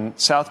knew in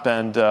South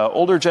Bend,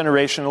 older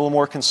generation, a little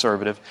more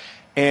conservative,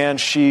 and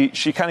she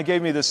kind of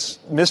gave me this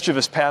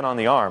mischievous pat on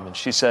the arm, and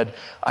she said,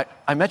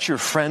 I met your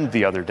friend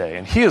the other day,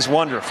 and he is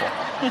wonderful.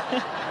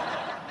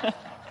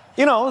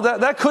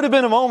 That could have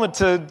been a moment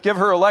to give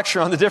her a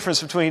lecture on the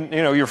difference between,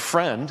 your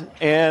friend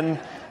and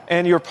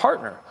your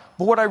partner.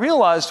 But what I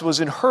realized was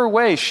in her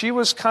way, she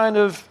was kind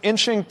of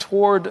inching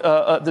toward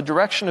the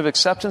direction of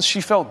acceptance.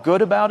 She felt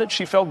good about it.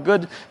 She felt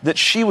good that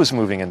she was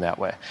moving in that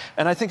way.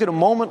 And I think at a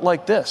moment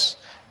like this,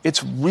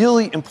 it's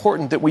really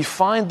important that we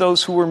find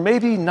those who are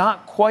maybe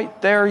not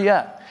quite there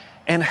yet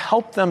and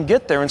help them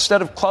get there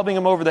instead of clubbing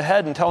them over the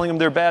head and telling them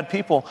they're bad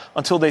people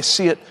until they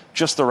see it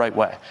just the right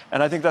way.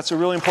 And I think that's a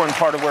really important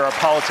part of where our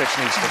politics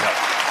needs to go.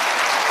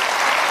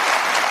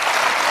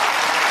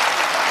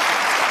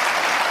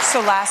 So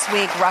last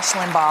week, Rush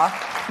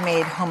Limbaugh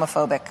made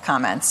homophobic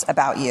comments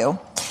about you,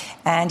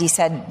 and he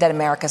said that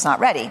America's not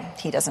ready,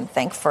 he doesn't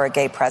think, for a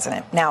gay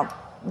president. Now,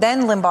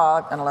 then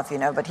Limbaugh, I don't know if you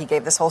know, but he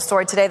gave this whole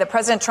story today that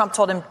President Trump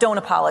told him, don't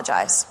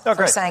apologize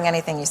for saying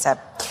anything you said.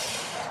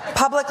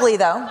 Publicly,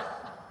 though,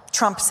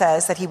 Trump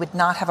says that he would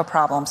not have a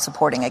problem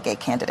supporting a gay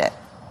candidate.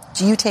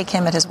 Do you take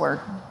him at his word?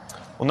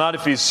 Well, not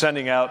if he's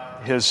sending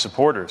out his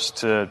supporters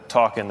to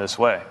talk in this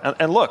way.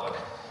 And look,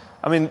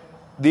 I mean,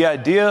 the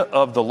idea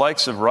of the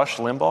likes of Rush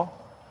Limbaugh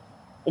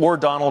or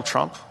Donald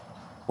Trump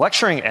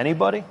lecturing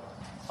anybody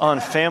on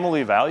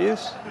family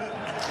values?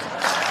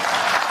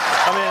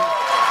 I mean,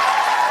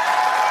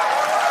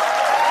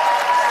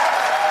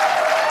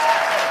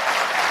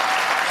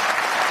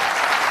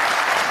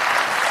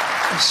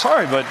 I'm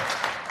sorry, but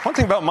one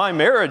thing about my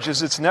marriage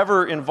is it's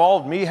never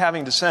involved me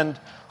having to send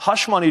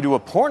hush money to a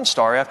porn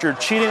star after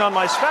cheating on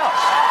my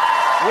spouse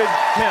with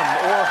him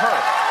or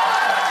her.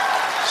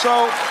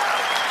 So,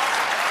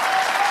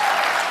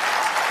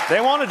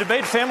 they want to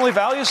debate family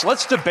values?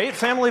 Let's debate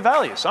family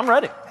values. I'm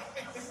ready.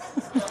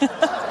 All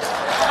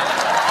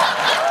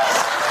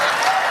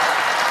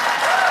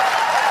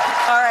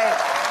right.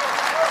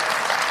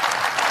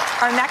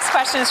 Our next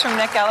question is from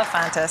Nick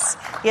Elefantis.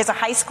 He is a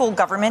high school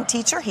government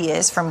teacher. He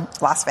is from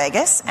Las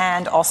Vegas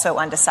and also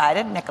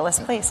undecided. Nicholas,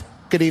 please.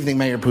 Good evening,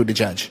 Mayor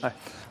Buttigieg. Hi.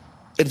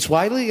 It's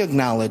widely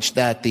acknowledged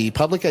that the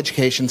public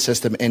education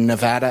system in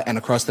Nevada and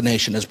across the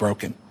nation is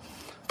broken.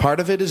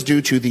 Part of it is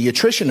due to the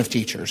attrition of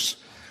teachers.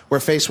 We're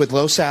faced with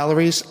low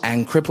salaries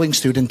and crippling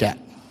student debt.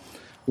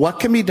 What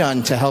can be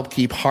done to help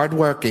keep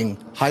hardworking,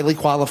 highly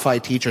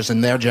qualified teachers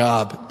in their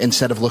job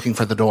instead of looking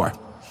for the door?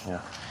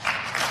 Yeah.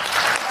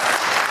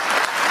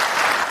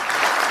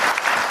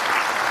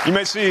 You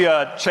may see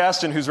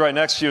Chasten, who's right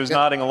next to you, is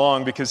nodding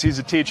along because he's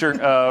a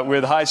teacher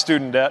with high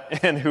student debt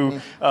and who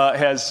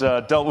has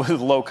dealt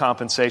with low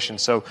compensation.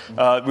 So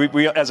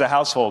we as a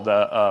household,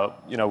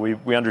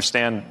 we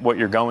understand what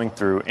you're going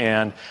through.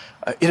 And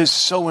it is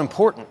so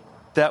important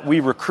that we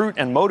recruit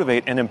and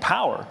motivate and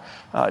empower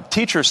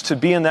teachers to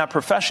be in that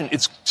profession.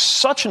 It's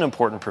such an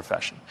important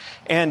profession.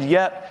 And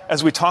yet,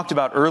 as we talked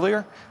about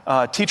earlier,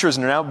 teachers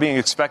are now being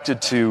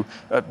expected to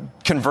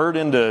convert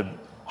into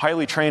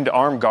highly trained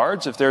armed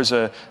guards. If there's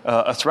a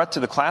threat to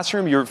the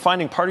classroom, you're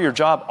finding part of your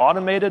job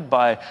automated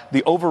by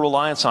the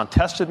over-reliance on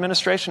test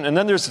administration. And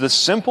then there's the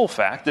simple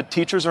fact that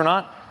teachers are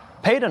not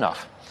paid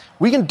enough.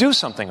 We can do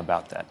something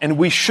about that, and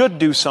we should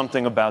do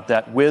something about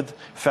that with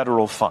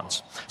federal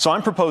funds. So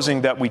I'm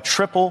proposing that we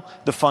triple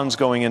the funds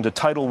going into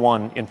Title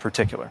I in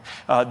particular.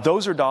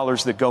 Those are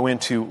dollars that go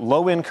into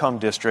low-income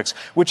districts,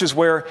 which is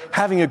where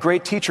having a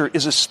great teacher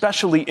is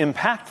especially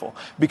impactful,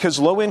 because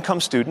low-income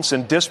students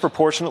and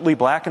disproportionately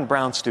black and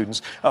brown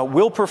students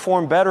will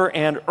perform better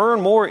and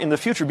earn more in the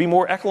future, be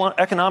more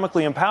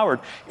economically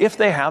empowered if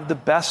they have the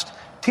best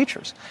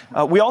teachers.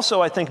 We also,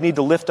 I think, need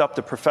to lift up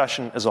the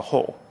profession as a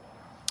whole.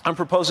 I'm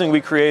proposing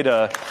we create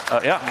an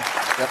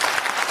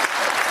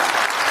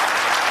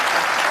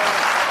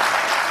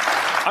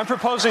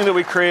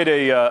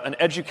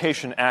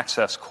education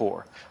access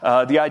corps.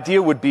 The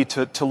idea would be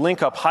to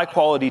link up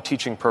high-quality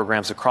teaching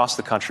programs across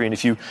the country, and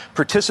if you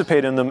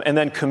participate in them and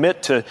then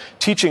commit to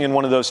teaching in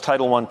one of those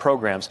Title I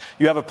programs,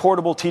 you have a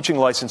portable teaching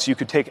license you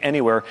could take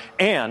anywhere,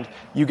 and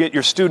you get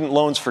your student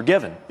loans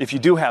forgiven if you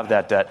do have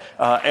that debt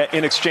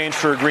in exchange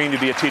for agreeing to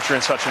be a teacher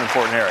in such an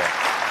important area.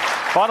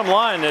 Bottom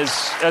line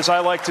is, as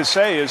I like to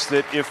say, is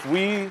that if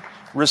we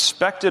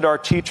respected our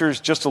teachers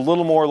just a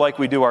little more like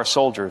we do our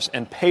soldiers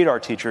and paid our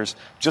teachers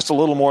just a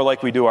little more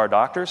like we do our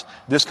doctors,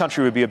 this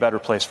country would be a better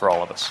place for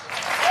all of us.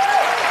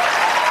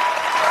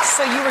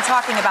 So you were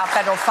talking about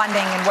federal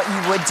funding and what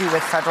you would do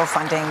with federal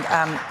funding.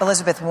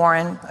 Elizabeth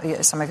Warren,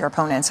 some of your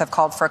opponents, have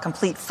called for a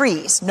complete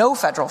freeze, no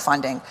federal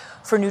funding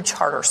for new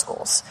charter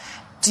schools.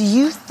 Do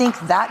you think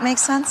that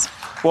makes sense?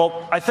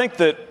 Well, I think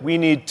that we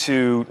need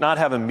to not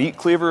have a meat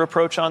cleaver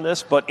approach on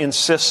this, but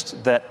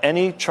insist that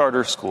any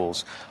charter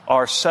schools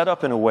are set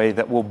up in a way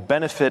that will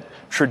benefit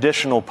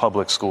traditional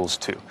public schools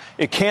too.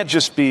 It can't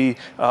just be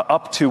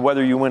up to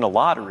whether you win a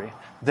lottery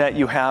that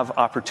you have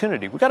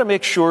opportunity. We've got to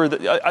make sure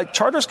that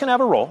charters can have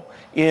a role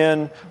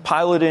in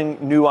piloting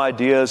new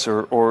ideas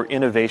or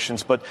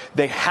innovations, but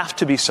they have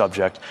to be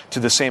subject to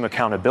the same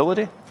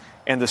accountability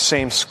and the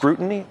same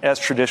scrutiny as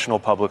traditional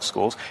public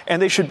schools, and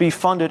they should be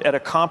funded at a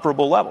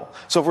comparable level.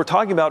 So if we're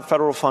talking about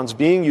federal funds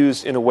being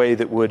used in a way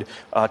that would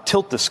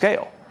tilt the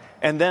scale,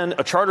 and then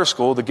a charter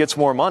school that gets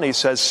more money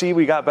says, see,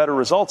 we got better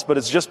results, but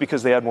it's just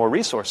because they had more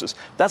resources,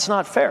 that's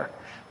not fair.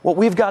 What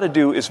we've got to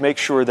do is make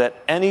sure that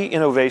any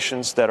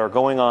innovations that are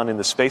going on in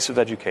the space of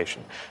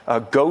education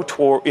go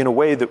toward in a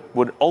way that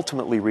would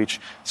ultimately reach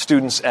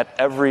students at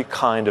every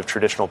kind of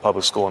traditional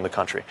public school in the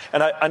country.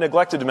 And I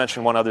neglected to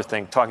mention one other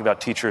thing, talking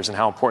about teachers and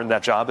how important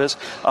that job is.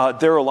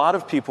 There are a lot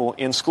of people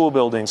in school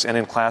buildings and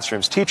in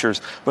classrooms,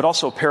 teachers, but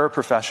also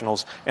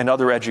paraprofessionals and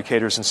other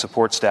educators and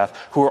support staff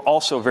who are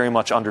also very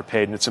much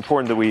underpaid. And it's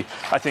important that we,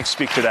 I think,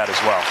 speak to that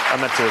as well. I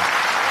meant to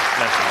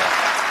mention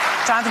that.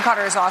 Jonathan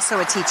Carter is also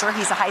a teacher.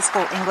 He's a high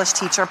school English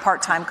teacher,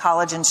 part-time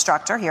college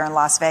instructor here in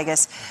Las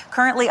Vegas.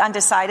 Currently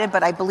undecided,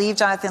 but I believe,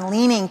 Jonathan,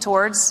 leaning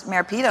towards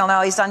Mayor Pete. I don't know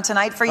how he's done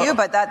tonight for you,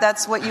 but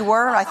that's what you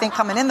were, I think,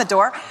 coming in the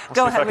door.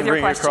 Go ahead with your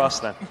question.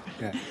 Across, then.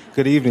 Yeah.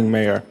 Good evening,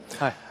 Mayor.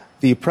 Hi.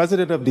 The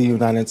President of the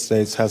United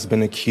States has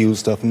been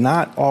accused of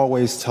not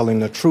always telling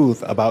the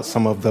truth about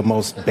some of the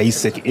most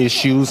basic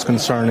issues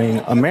concerning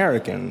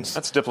Americans.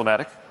 That's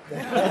diplomatic.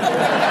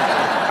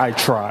 I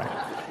try.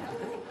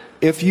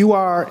 If you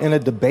are in a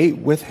debate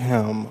with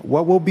him,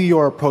 what will be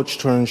your approach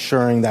to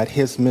ensuring that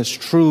his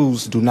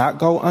mistruths do not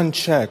go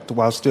unchecked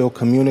while still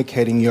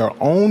communicating your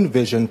own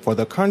vision for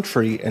the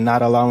country and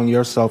not allowing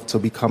yourself to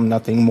become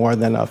nothing more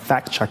than a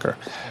fact checker?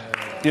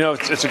 You know,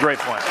 it's a great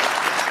point.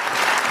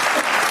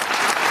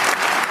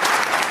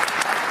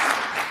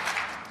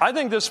 I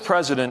think this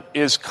president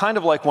is kind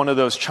of like one of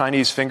those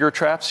Chinese finger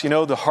traps. You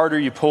know, the harder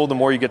you pull, the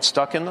more you get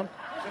stuck in them.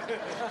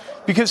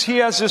 Because he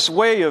has this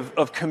way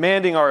of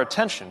commanding our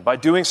attention by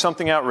doing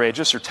something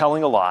outrageous or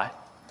telling a lie.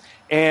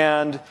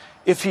 And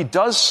if he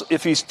tells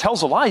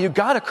a lie, you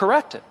got to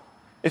correct it.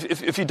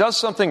 If he does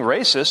something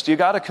racist, you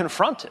got to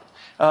confront it.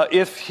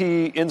 If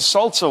he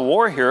insults a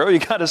war hero, you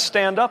got to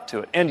stand up to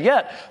it. And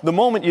yet, the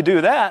moment you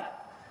do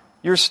that,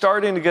 you're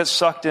starting to get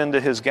sucked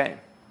into his game.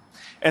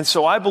 And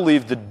so I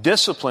believe the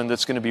discipline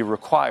that's going to be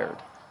required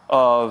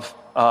of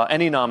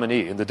any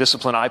nominee, and the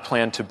discipline I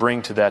plan to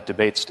bring to that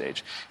debate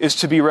stage, is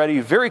to be ready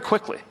very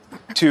quickly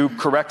to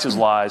correct his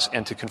lies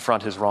and to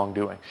confront his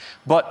wrongdoing.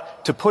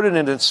 But to put it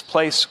in its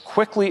place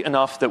quickly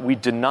enough that we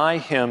deny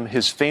him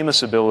his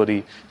famous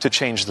ability to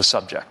change the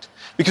subject.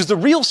 Because the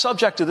real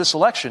subject of this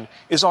election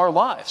is our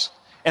lives.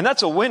 And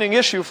that's a winning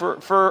issue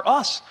for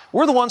us.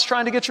 We're the ones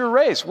trying to get you a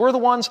raise. We're the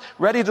ones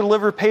ready to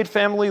deliver paid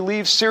family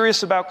leave,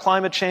 serious about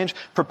climate change,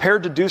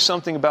 prepared to do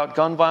something about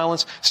gun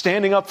violence,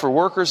 standing up for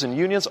workers and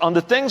unions on the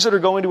things that are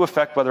going to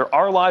affect whether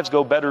our lives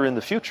go better in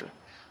the future.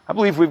 I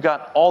believe we've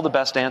got all the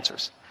best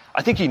answers.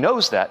 I think he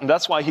knows that, and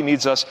that's why he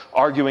needs us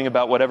arguing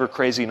about whatever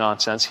crazy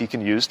nonsense he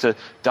can use to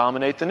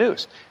dominate the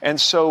news.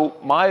 And so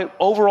my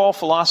overall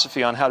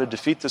philosophy on how to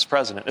defeat this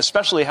president,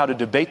 especially how to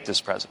debate this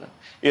president,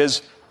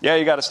 is yeah,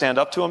 you got to stand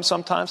up to him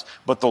sometimes,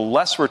 but the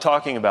less we're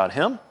talking about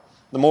him,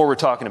 the more we're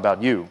talking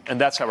about you,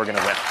 and that's how we're going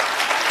to win.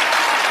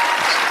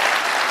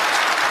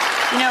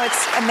 You know,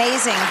 it's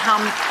amazing how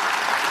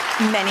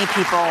many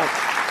people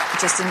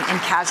just in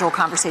casual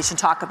conversation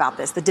talk about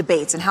this, the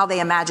debates, and how they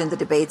imagine the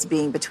debates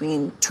being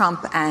between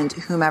Trump and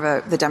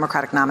whomever the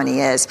Democratic nominee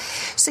is.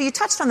 So you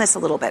touched on this a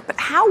little bit, but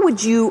how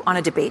would you, on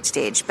a debate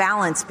stage,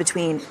 balance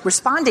between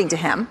responding to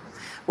him,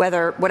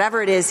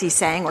 whatever it is he's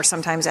saying, or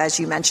sometimes, as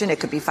you mentioned, it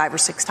could be 5 or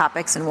 6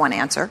 topics in one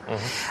answer,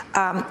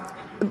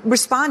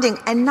 responding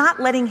and not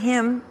letting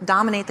him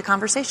dominate the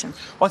conversation?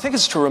 Well, I think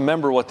it's to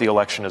remember what the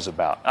election is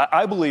about.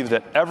 I believe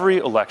that every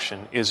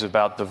election is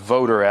about the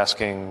voter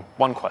asking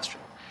one question.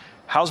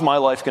 How's my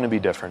life going to be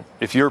different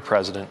if you're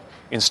president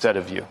instead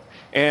of you?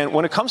 And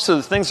when it comes to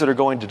the things that are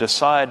going to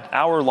decide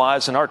our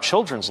lives and our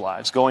children's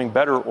lives going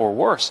better or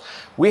worse,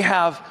 we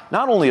have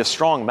not only a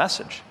strong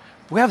message,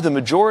 we have the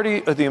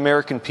majority of the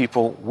American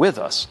people with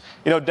us.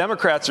 You know,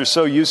 Democrats are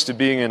so used to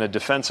being in a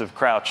defensive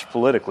crouch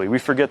politically. We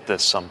forget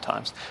this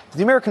sometimes.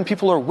 The American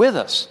people are with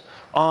us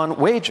on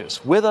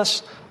wages, with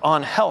us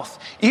on health,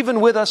 even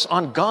with us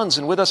on guns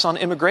and with us on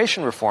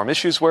immigration reform,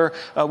 issues where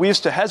we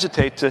used to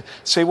hesitate to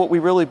say what we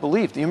really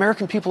believe. The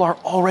American people are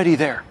already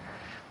there.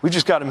 We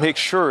just got to make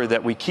sure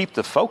that we keep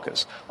the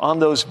focus on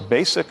those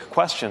basic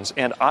questions,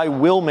 and I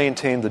will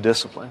maintain the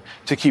discipline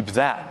to keep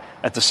that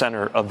at the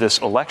center of this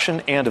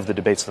election and of the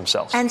debates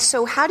themselves. And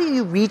so how do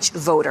you reach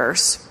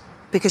voters,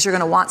 because you're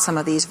going to want some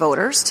of these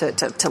voters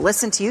to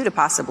listen to you, to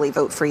possibly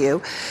vote for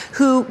you,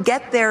 who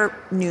get their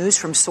news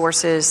from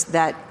sources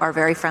that are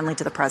very friendly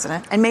to the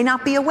president and may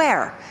not be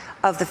aware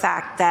of the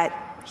fact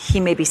that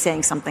he may be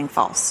saying something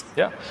false?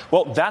 Yeah.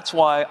 Well, that's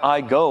why I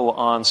go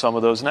on some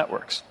of those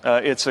networks.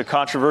 It's a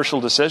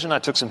controversial decision. I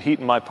took some heat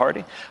in my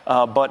party.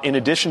 But in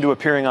addition to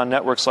appearing on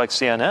networks like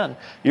CNN,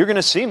 you're going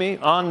to see me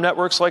on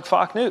networks like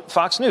Fox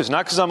News.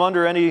 Not because I'm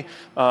under any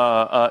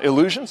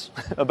illusions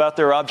about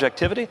their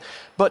objectivity,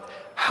 but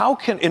how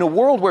can, in a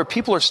world where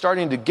people are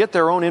starting to get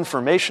their own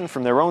information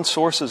from their own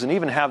sources and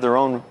even have their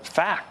own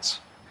facts,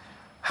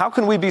 how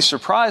can we be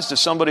surprised if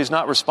somebody's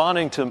not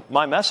responding to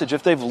my message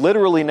if they've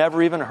literally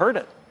never even heard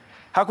it?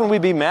 How can we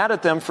be mad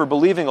at them for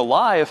believing a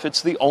lie if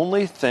it's the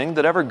only thing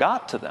that ever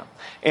got to them?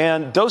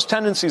 And those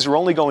tendencies are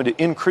only going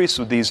to increase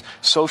with these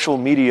social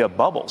media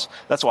bubbles.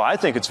 That's why I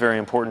think it's very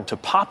important to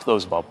pop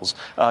those bubbles,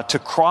 to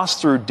cross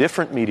through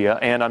different media.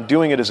 And I'm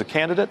doing it as a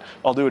candidate.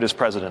 I'll do it as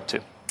president,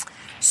 too.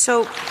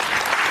 So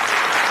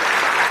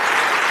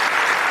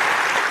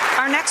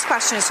our next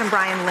question is from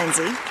Brian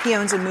Lindsay. He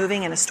owns a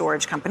moving and a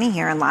storage company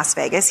here in Las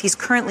Vegas. He's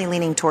currently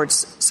leaning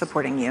towards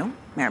supporting you,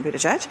 Mayor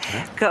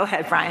Buttigieg. Go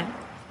ahead, Brian.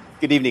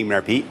 Good evening,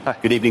 Mayor Pete. Hi.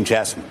 Good evening,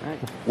 Chess. Hi.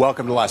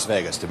 Welcome to Las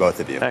Vegas to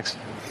both of you. Thanks.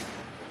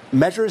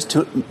 Measures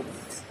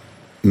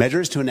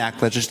to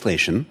enact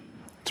legislation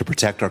to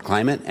protect our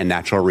climate and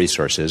natural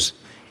resources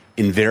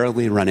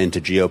invariably run into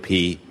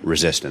GOP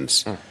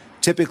resistance,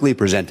 typically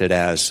presented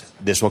as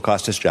this will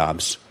cost us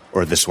jobs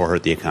or this will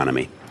hurt the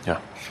economy. Yeah.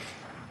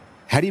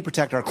 How do you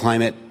protect our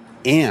climate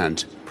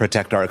and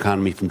protect our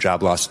economy from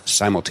job loss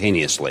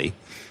simultaneously?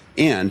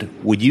 And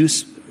would you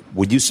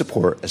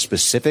support a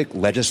specific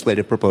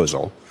legislative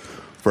proposal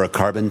for a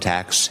carbon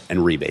tax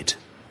and rebate?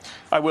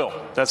 I will.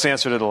 That's the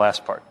answer to the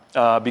last part,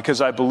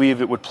 because I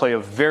believe it would play a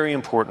very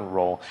important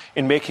role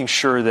in making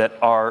sure that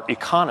our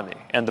economy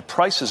and the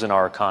prices in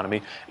our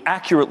economy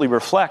accurately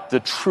reflect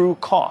the true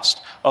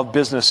cost of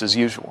business as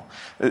usual.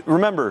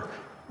 Remember,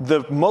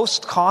 the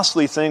most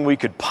costly thing we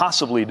could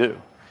possibly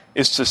do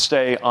is to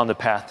stay on the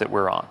path that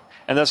we're on.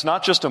 And that's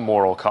not just a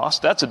moral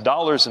cost, that's a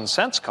dollars and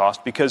cents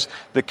cost, because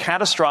the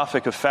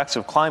catastrophic effects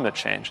of climate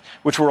change,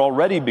 which we're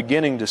already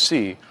beginning to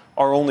see,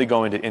 are only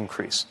going to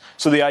increase.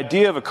 So the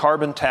idea of a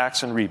carbon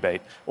tax and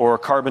rebate, or a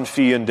carbon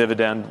fee and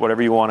dividend,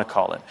 whatever you want to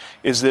call it,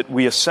 is that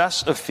we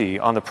assess a fee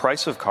on the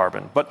price of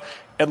carbon, but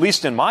at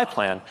least in my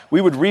plan, we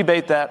would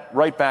rebate that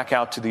right back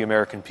out to the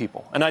American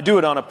people. And I do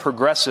it on a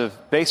progressive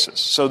basis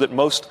so that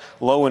most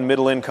low and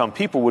middle income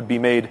people would be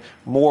made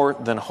more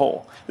than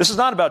whole. This is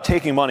not about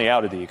taking money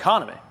out of the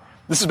economy.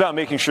 This is about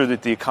making sure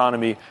that the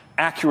economy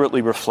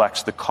accurately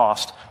reflects the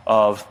cost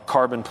of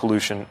carbon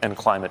pollution and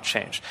climate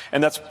change.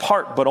 And that's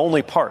part, but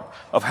only part,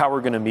 of how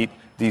we're going to meet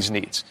these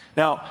needs.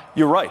 Now,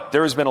 you're right.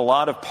 There has been a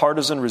lot of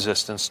partisan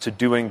resistance to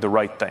doing the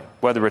right thing,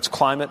 whether it's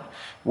climate,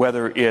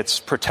 whether it's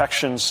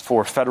protections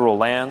for federal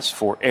lands,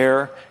 for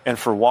air, and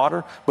for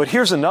water. But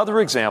here's another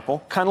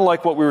example, kind of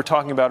like what we were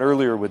talking about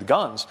earlier with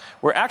guns,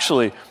 where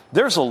actually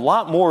there's a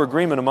lot more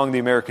agreement among the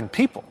American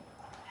people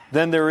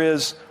than there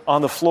is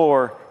on the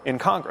floor in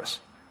Congress.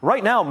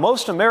 Right now,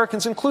 most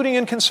Americans, including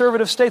in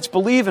conservative states,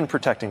 believe in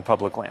protecting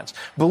public lands,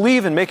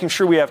 believe in making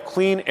sure we have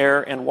clean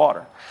air and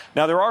water.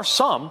 Now, there are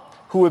some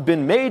who have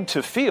been made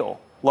to feel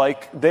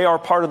like they are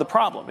part of the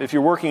problem, if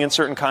you're working in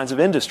certain kinds of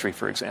industry,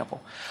 for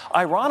example.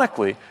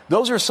 Ironically,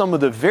 those are some of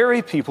the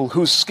very people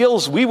whose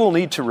skills we will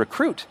need to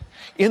recruit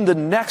in the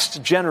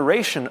next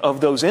generation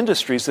of those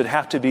industries that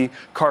have to be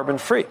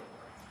carbon-free.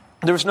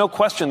 There's no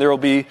question there will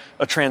be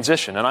a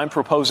transition, and I'm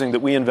proposing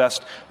that we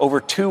invest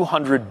over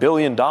 $200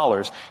 billion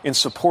in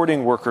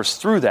supporting workers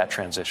through that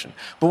transition.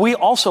 But we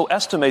also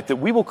estimate that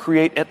we will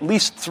create at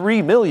least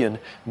 3 million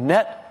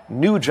net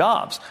new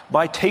jobs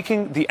by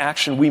taking the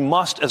action we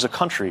must as a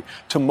country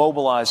to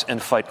mobilize and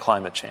fight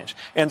climate change.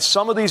 And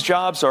some of these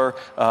jobs are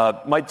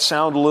might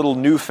sound a little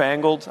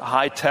newfangled,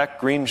 high-tech,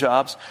 green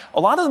jobs.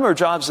 A lot of them are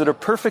jobs that are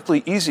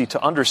perfectly easy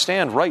to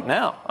understand right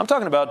now. I'm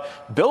talking about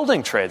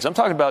building trades. I'm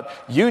talking about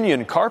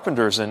union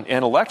carpenters and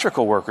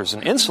electrical workers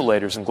and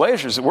insulators and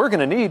glaziers that we're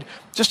going to need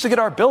just to get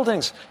our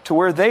buildings to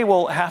where they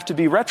will have to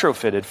be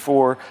retrofitted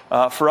for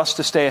us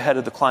to stay ahead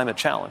of the climate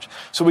challenge.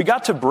 So we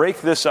got to break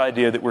this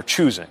idea that we're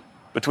choosing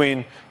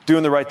between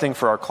doing the right thing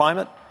for our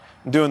climate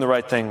and doing the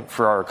right thing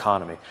for our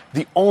economy.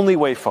 The only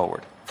way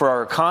forward for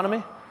our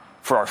economy,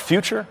 for our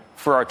future,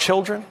 for our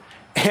children,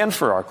 and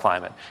for our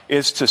climate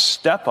is to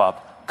step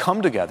up,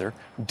 come together,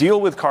 deal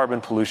with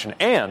carbon pollution,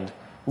 and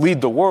lead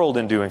the world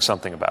in doing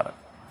something about it.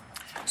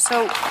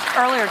 So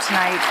earlier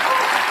tonight,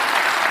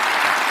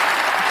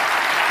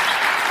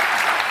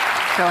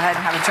 go ahead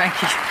and have a drink.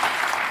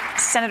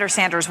 Senator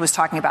Sanders was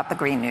talking about the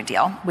Green New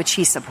Deal, which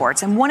he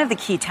supports. And one of the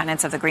key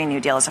tenets of the Green New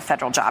Deal is a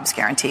federal jobs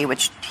guarantee,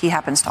 which he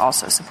happens to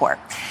also support.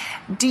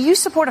 Do you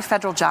support a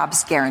federal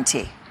jobs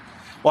guarantee?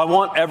 Well, I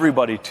want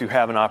everybody to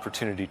have an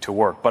opportunity to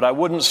work, but I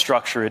wouldn't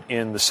structure it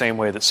in the same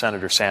way that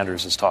Senator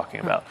Sanders is talking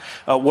about.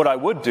 What I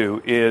would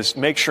do is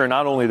make sure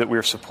not only that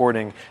we're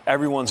supporting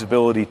everyone's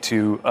ability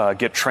to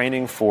get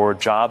training for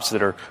jobs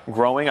that are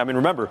growing. I mean,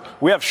 remember,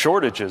 we have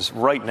shortages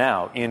right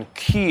now in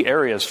key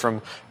areas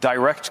from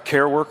direct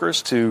care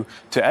workers to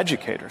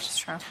educators.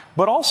 Sure.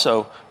 But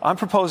also, I'm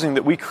proposing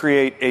that we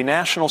create a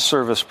national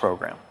service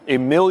program,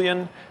 1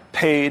 million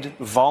paid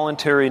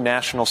voluntary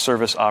national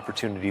service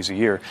opportunities a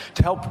year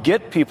to help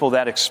get people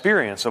that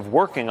experience of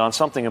working on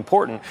something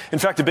important. In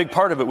fact, a big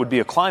part of it would be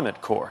a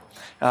climate corps.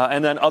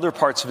 And then other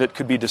parts of it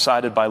could be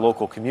decided by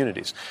local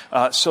communities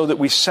so that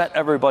we set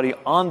everybody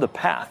on the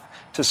path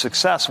to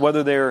success,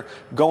 whether they're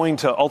going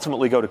to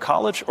ultimately go to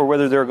college or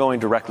whether they're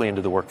going directly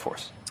into the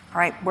workforce. All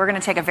right, we're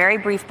going to take a very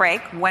brief break.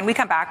 When we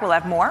come back, we'll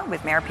have more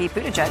with Mayor Pete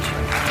Buttigieg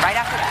right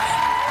after this.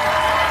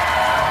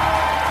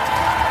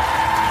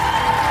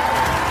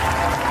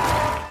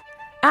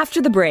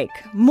 After the break,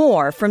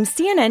 more from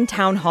CNN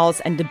town halls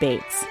and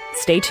debates.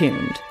 Stay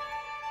tuned.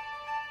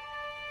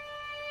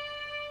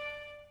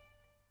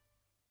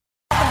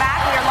 Welcome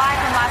back. We are live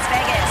from Las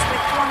Vegas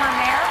with former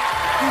Mayor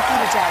Pete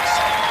Buttigieg.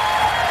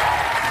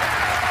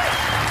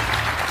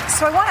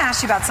 So I want to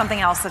ask you about something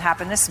else that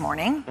happened this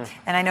morning.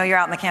 And I know you're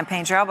out in the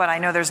campaign trail, but I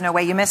know there's no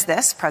way you missed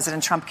this.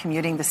 President Trump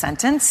commuting the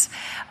sentence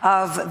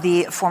of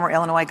the former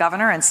Illinois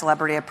governor and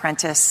Celebrity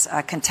Apprentice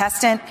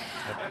contestant,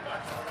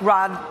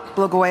 Rod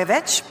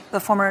Blagojevich, the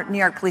former New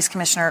York Police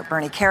Commissioner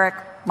Bernie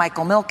Kerik,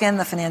 Michael Milken,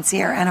 the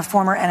financier, and a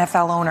former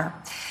NFL owner.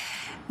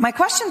 My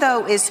question,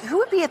 though, is who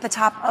would be at the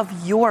top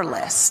of your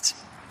list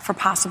for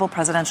possible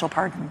presidential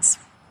pardons?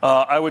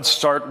 I would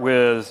start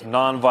with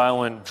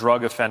nonviolent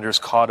drug offenders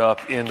caught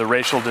up in the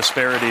racial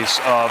disparities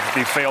of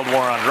the failed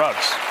war on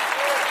drugs.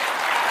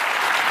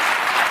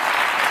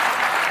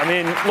 I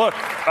mean, look,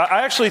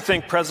 I actually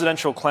think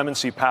presidential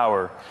clemency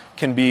power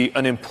can be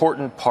an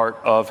important part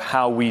of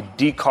how we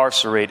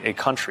decarcerate a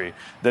country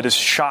that is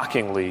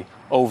shockingly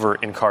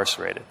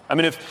over-incarcerated. I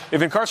mean, if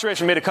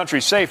incarceration made a country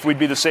safe, we'd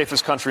be the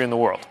safest country in the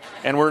world,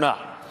 and we're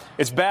not.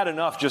 It's bad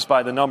enough just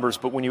by the numbers,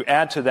 but when you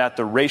add to that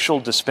the racial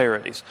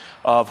disparities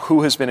of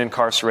who has been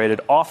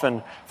incarcerated,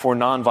 often for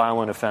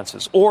nonviolent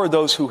offenses, or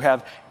those who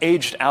have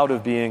aged out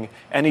of being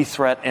any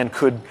threat and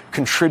could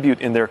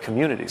contribute in their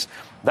communities,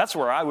 that's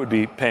where I would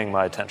be paying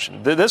my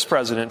attention. This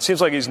president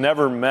seems like he's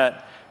never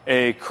met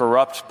a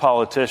corrupt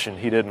politician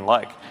he didn't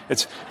like.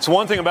 It's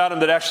one thing about him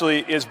that actually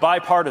is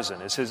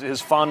bipartisan, is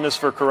his fondness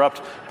for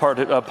corrupt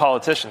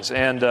politicians.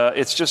 And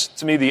it's just,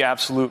 to me, the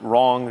absolute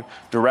wrong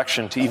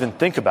direction to even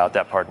think about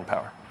that pardon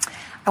power.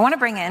 I want to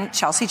bring in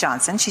Chelsea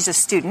Johnson. She's a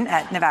student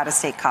at Nevada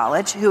State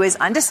College who is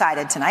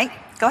undecided tonight.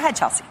 Go ahead,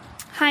 Chelsea.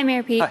 Hi,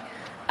 Mayor Pete. Hi.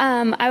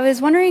 I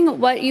was wondering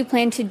what you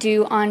plan to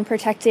do on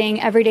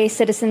protecting everyday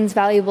citizens'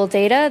 valuable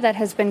data that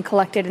has been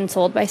collected and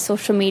sold by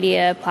social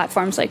media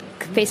platforms like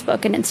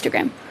Facebook and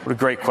Instagram. What a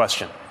great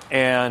question.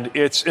 And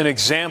it's an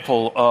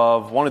example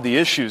of one of the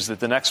issues that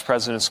the next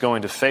president's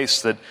going to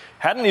face that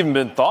hadn't even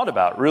been thought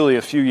about really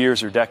a few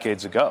years or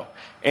decades ago.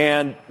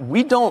 And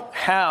we don't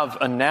have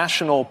a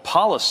national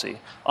policy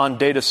on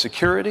data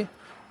security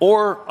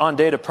or on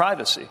data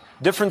privacy.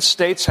 Different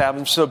states have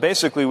them, so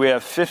basically we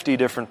have 50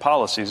 different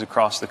policies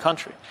across the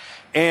country.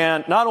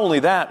 And not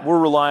only that, we're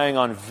relying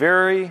on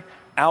very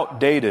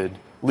outdated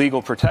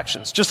legal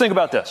protections. Just think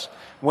about this.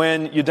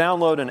 When you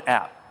download an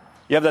app,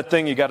 you have that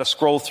thing you got to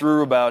scroll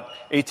through about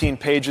 18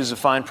 pages of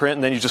fine print,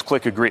 and then you just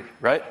click agree,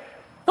 right?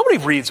 Nobody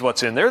reads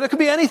what's in there. There could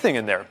be anything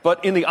in there.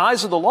 But in the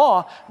eyes of the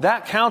law,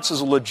 that counts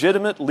as a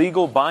legitimate,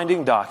 legal,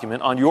 binding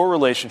document on your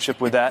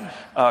relationship with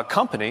that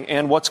company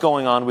and what's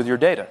going on with your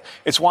data.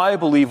 It's why I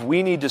believe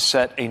we need to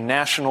set a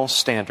national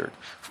standard,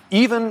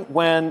 even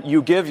when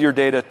you give your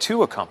data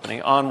to a company,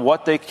 on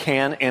what they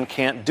can and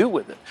can't do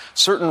with it.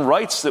 Certain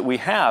rights that we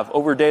have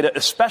over data,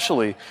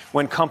 especially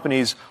when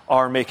companies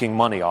are making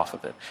money off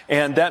of it.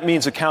 And that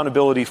means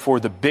accountability for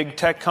the big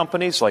tech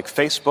companies like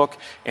Facebook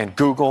and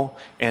Google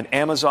and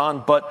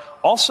Amazon, but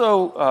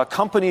also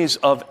companies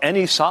of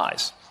any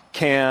size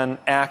can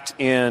act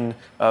in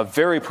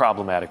very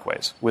problematic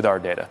ways with our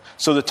data.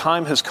 So the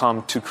time has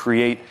come to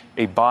create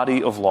a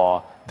body of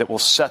law that will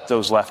set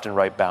those left and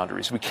right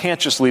boundaries. We can't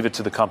just leave it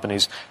to the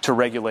companies to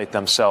regulate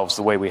themselves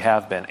the way we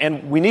have been.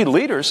 And we need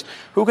leaders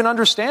who can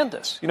understand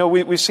this. You know,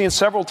 we've seen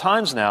several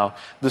times now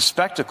the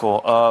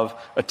spectacle of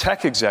a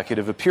tech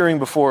executive appearing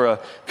before a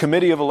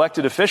committee of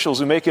elected officials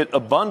who make it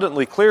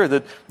abundantly clear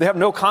that they have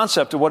no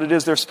concept of what it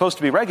is they're supposed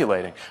to be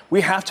regulating.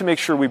 We have to make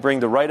sure we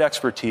bring the right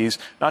expertise,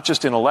 not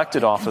just in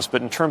elected office,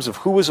 but in terms of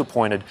who is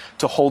appointed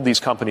to hold these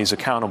companies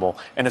accountable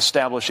and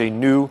establish a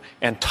new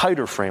and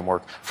tighter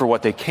framework for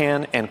what they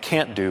can and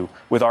can't do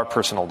with our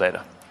personal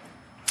data.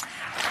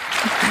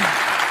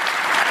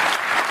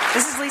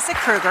 This is Lisa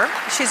Kruger.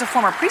 She's a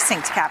former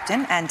precinct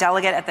captain and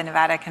delegate at the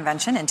Nevada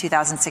Convention in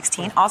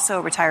 2016, also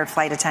a retired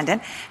flight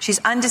attendant. She's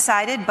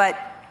undecided, but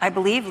I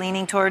believe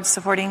leaning towards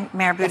supporting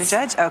Mayor Buttigieg.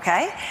 Yes.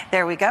 Okay,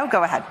 there we go.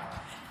 Go ahead.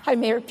 Hi,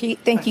 Mayor Pete.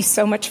 Thank you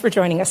so much for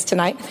joining us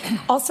tonight.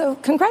 Also,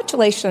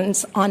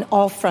 congratulations on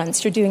all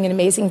fronts. You're doing an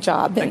amazing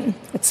job, and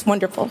it's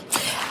wonderful.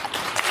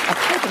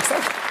 I think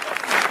so.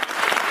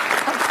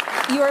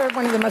 You are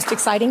one of the most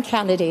exciting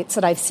candidates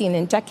that I've seen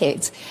in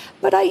decades.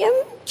 But I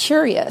am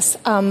curious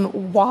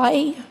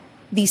why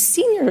the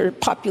senior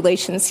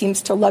population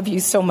seems to love you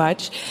so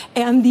much,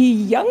 and the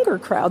younger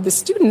crowd, the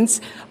students,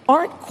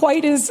 aren't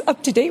quite as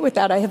up to date with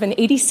that. I have an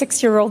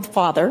 86-year-old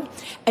father,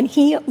 and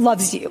he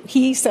loves you.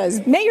 He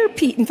says, Mayor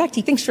Pete. In fact,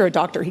 he thinks you're a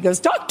doctor. He goes,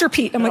 Dr.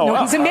 Pete. I'm like, no,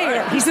 he's a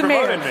mayor. Right. He's a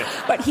mayor.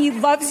 But he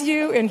loves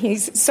you, and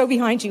he's so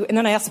behind you. And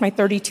then I asked my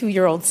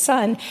 32-year-old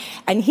son,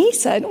 and he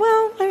said,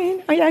 well, I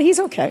mean, yeah, he's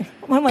okay.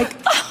 I'm like,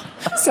 oh.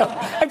 So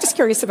I'm just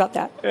curious about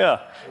that.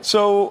 Yeah.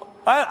 So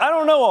I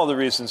don't know all the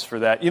reasons for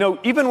that. You know,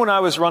 even when I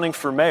was running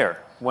for mayor,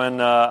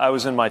 when I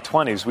was in my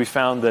 20s, we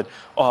found that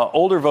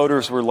older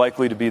voters were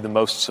likely to be the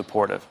most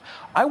supportive.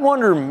 I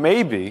wonder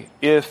maybe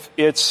if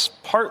it's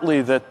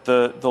partly that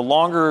the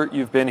longer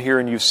you've been here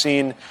and you've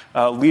seen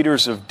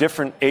leaders of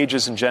different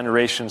ages and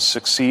generations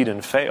succeed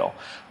and fail,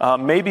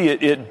 maybe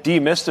it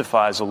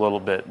demystifies a little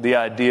bit the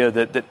idea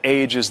that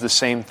age is the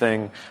same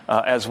thing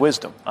as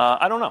wisdom.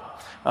 I don't know.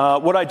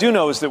 What I do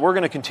know is that we're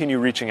going to continue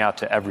reaching out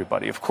to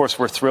everybody. Of course,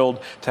 we're thrilled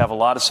to have a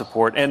lot of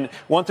support. And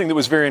one thing that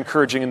was very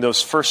encouraging in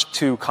those first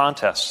two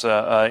contests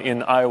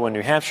in Iowa and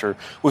New Hampshire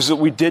was that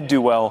we did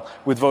do well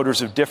with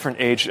voters of different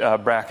age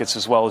brackets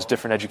as well as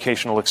different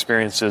educational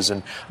experiences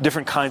and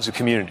different kinds of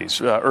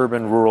communities,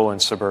 urban, rural,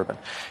 and suburban.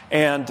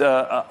 And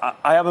I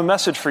have a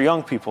message for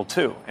young people,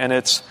 too. And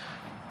it's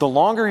the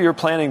longer you're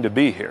planning to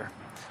be here,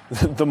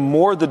 the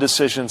more the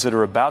decisions that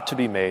are about to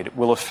be made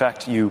will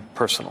affect you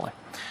personally.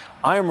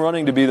 I am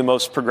running to be the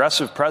most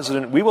progressive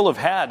president we will have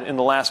had in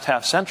the last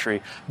half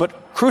century.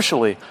 But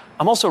crucially,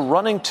 I'm also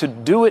running to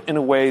do it in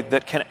a way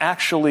that can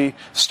actually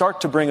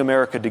start to bring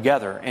America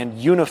together and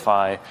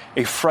unify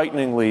a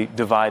frighteningly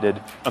divided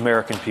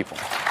American people.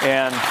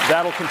 And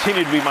that'll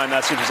continue to be my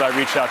message as I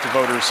reach out to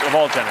voters of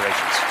all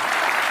generations.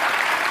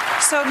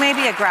 So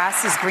maybe a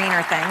grass is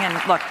greener thing. And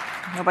look,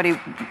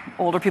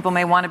 older people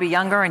may want to be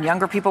younger and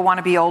younger people want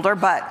to be older,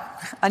 but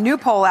a new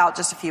poll out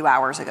just a few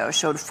hours ago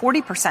showed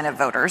 40% of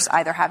voters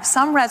either have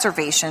some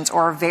reservations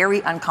or are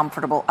very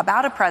uncomfortable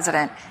about a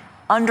president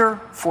under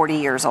 40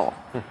 years old.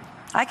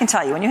 I can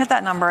tell you, when you hit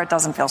that number, it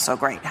doesn't feel so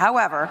great.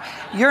 However,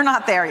 you're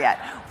not there yet.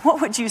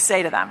 What would you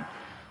say to them?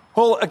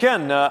 Well,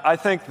 again, I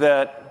think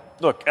that,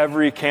 look,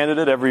 every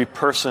candidate, every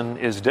person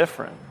is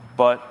different,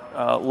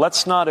 but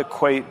let's not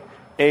equate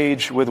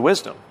age with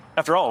wisdom.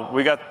 After all,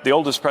 we got the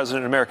oldest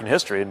president in American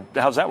history, and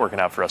how's that working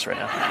out for us right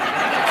now?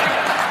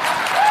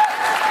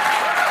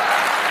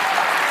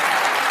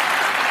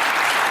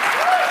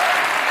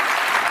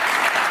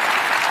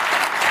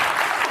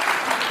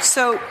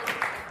 So,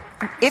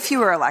 if you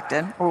were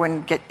elected, or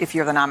if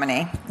you're the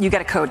nominee, you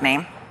get a code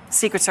name,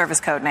 Secret Service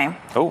code name.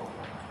 Oh.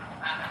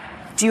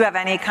 Do you have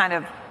any kind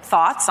of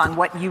thoughts on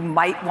what you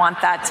might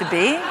want that to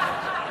be?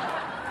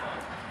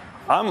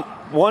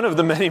 One of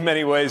the many,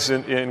 many ways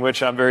in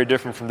which I'm very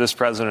different from this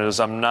president is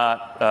I'm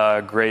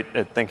not great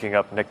at thinking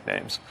up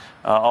nicknames.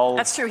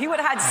 That's true. He would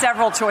have had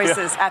several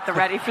choices at the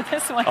ready for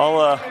this one.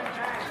 I'll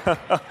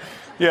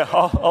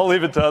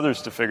leave it to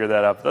others to figure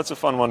that out. That's a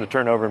fun one to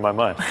turn over in my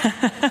mind.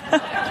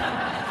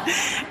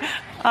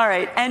 All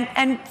right.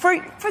 And for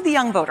the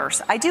young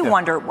voters, I do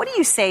wonder, what do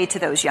you say to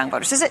those young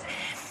voters?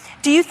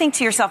 Do you think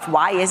to yourself,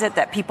 why is it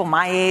that people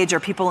my age or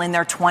people in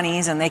their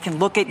 20s and they can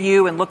look at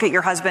you and look at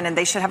your husband and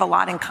they should have a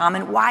lot in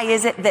common? Why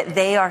is it that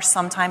they are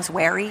sometimes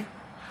wary?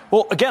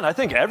 Well, again, I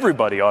think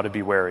everybody ought to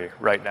be wary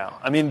right now.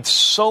 I mean,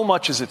 so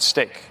much is at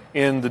stake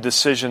in the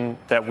decision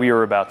that we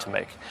are about to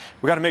make.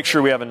 We got to make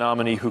sure we have a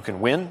nominee who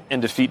can win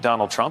and defeat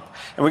Donald Trump.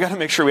 And we got to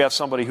make sure we have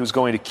somebody who's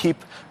going to keep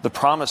the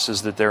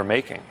promises that they're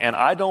making. And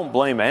I don't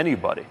blame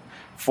anybody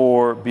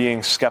for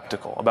being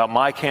skeptical about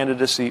my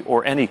candidacy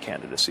or any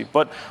candidacy.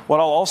 But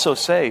what I'll also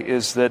say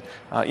is that,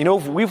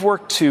 we've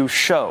worked to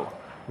show,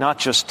 not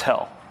just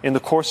tell, in the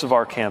course of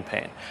our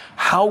campaign,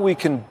 how we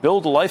can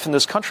build a life in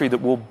this country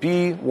that will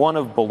be one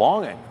of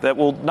belonging, that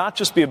will not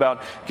just be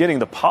about getting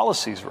the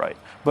policies right,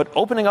 but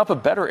opening up a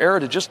better era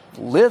to just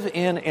live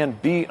in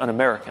and be an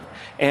American.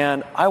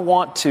 And I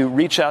want to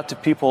reach out to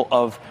people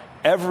of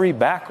every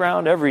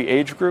background, every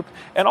age group,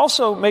 and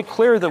also make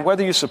clear that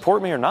whether you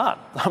support me or not,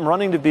 I'm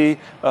running to be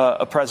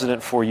a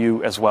president for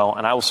you as well,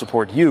 and I will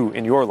support you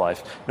in your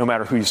life, no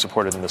matter who you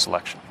supported in this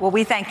election. Well,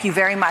 we thank you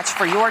very much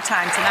for your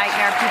time tonight,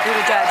 Mayor Pete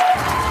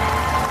Buttigieg.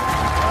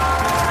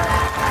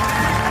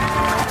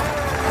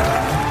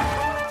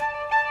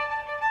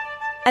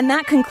 And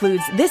that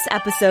concludes this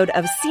episode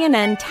of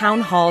CNN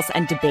Town Halls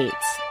and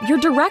Debates, your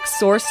direct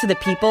source to the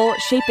people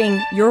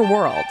shaping your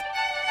world.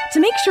 To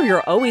make sure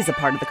you're always a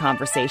part of the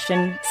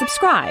conversation,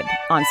 subscribe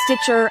on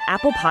Stitcher,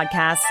 Apple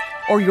Podcasts,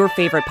 or your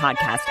favorite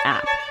podcast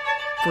app.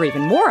 For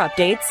even more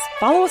updates,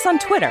 follow us on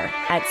Twitter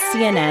at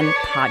CNN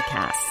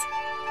Podcasts.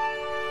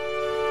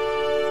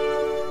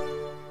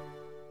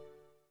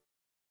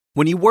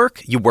 When you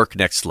work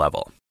next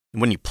level. And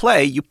when you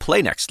play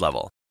next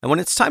level. And when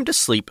it's time to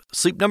sleep,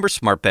 Sleep Number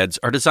smart beds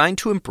are designed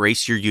to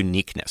embrace your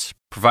uniqueness,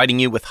 providing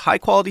you with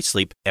high-quality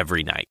sleep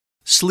every night.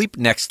 Sleep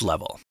next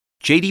level.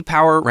 J.D.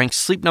 Power ranks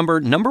Sleep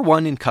Number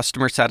 #1 in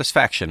customer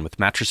satisfaction with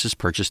mattresses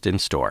purchased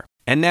in-store.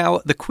 And now,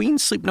 the Queen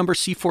Sleep Number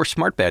C4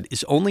 smart bed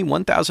is only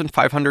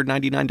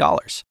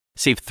 $1,599.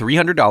 Save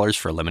 $300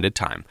 for a limited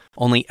time,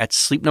 only at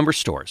Sleep Number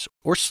stores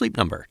or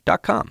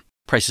sleepnumber.com.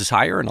 Prices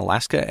higher in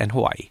Alaska and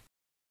Hawaii.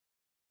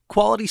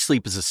 Quality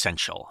sleep is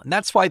essential, and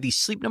that's why the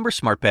Sleep Number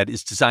smart bed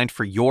is designed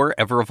for your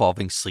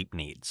ever-evolving sleep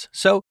needs.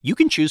 So you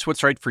can choose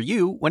what's right for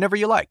you whenever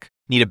you like.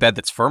 Need a bed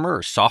that's firmer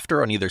or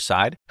softer on either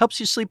side? Helps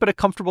you sleep at a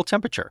comfortable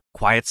temperature.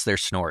 Quiets their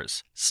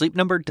snores. Sleep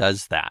Number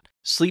does that.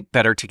 Sleep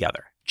better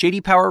together.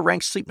 J.D. Power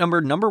ranks Sleep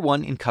Number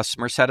 #1 in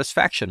customer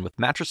satisfaction with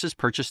mattresses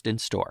purchased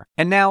in-store.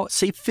 And now,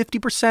 save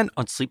 50%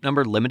 on Sleep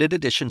Number limited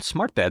edition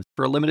smart beds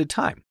for a limited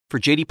time. For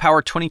J.D.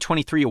 Power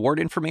 2023 award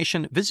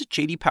information, visit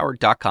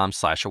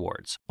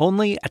jdpower.com/awards.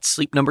 Only at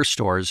Sleep Number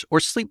stores or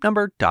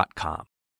sleepnumber.com.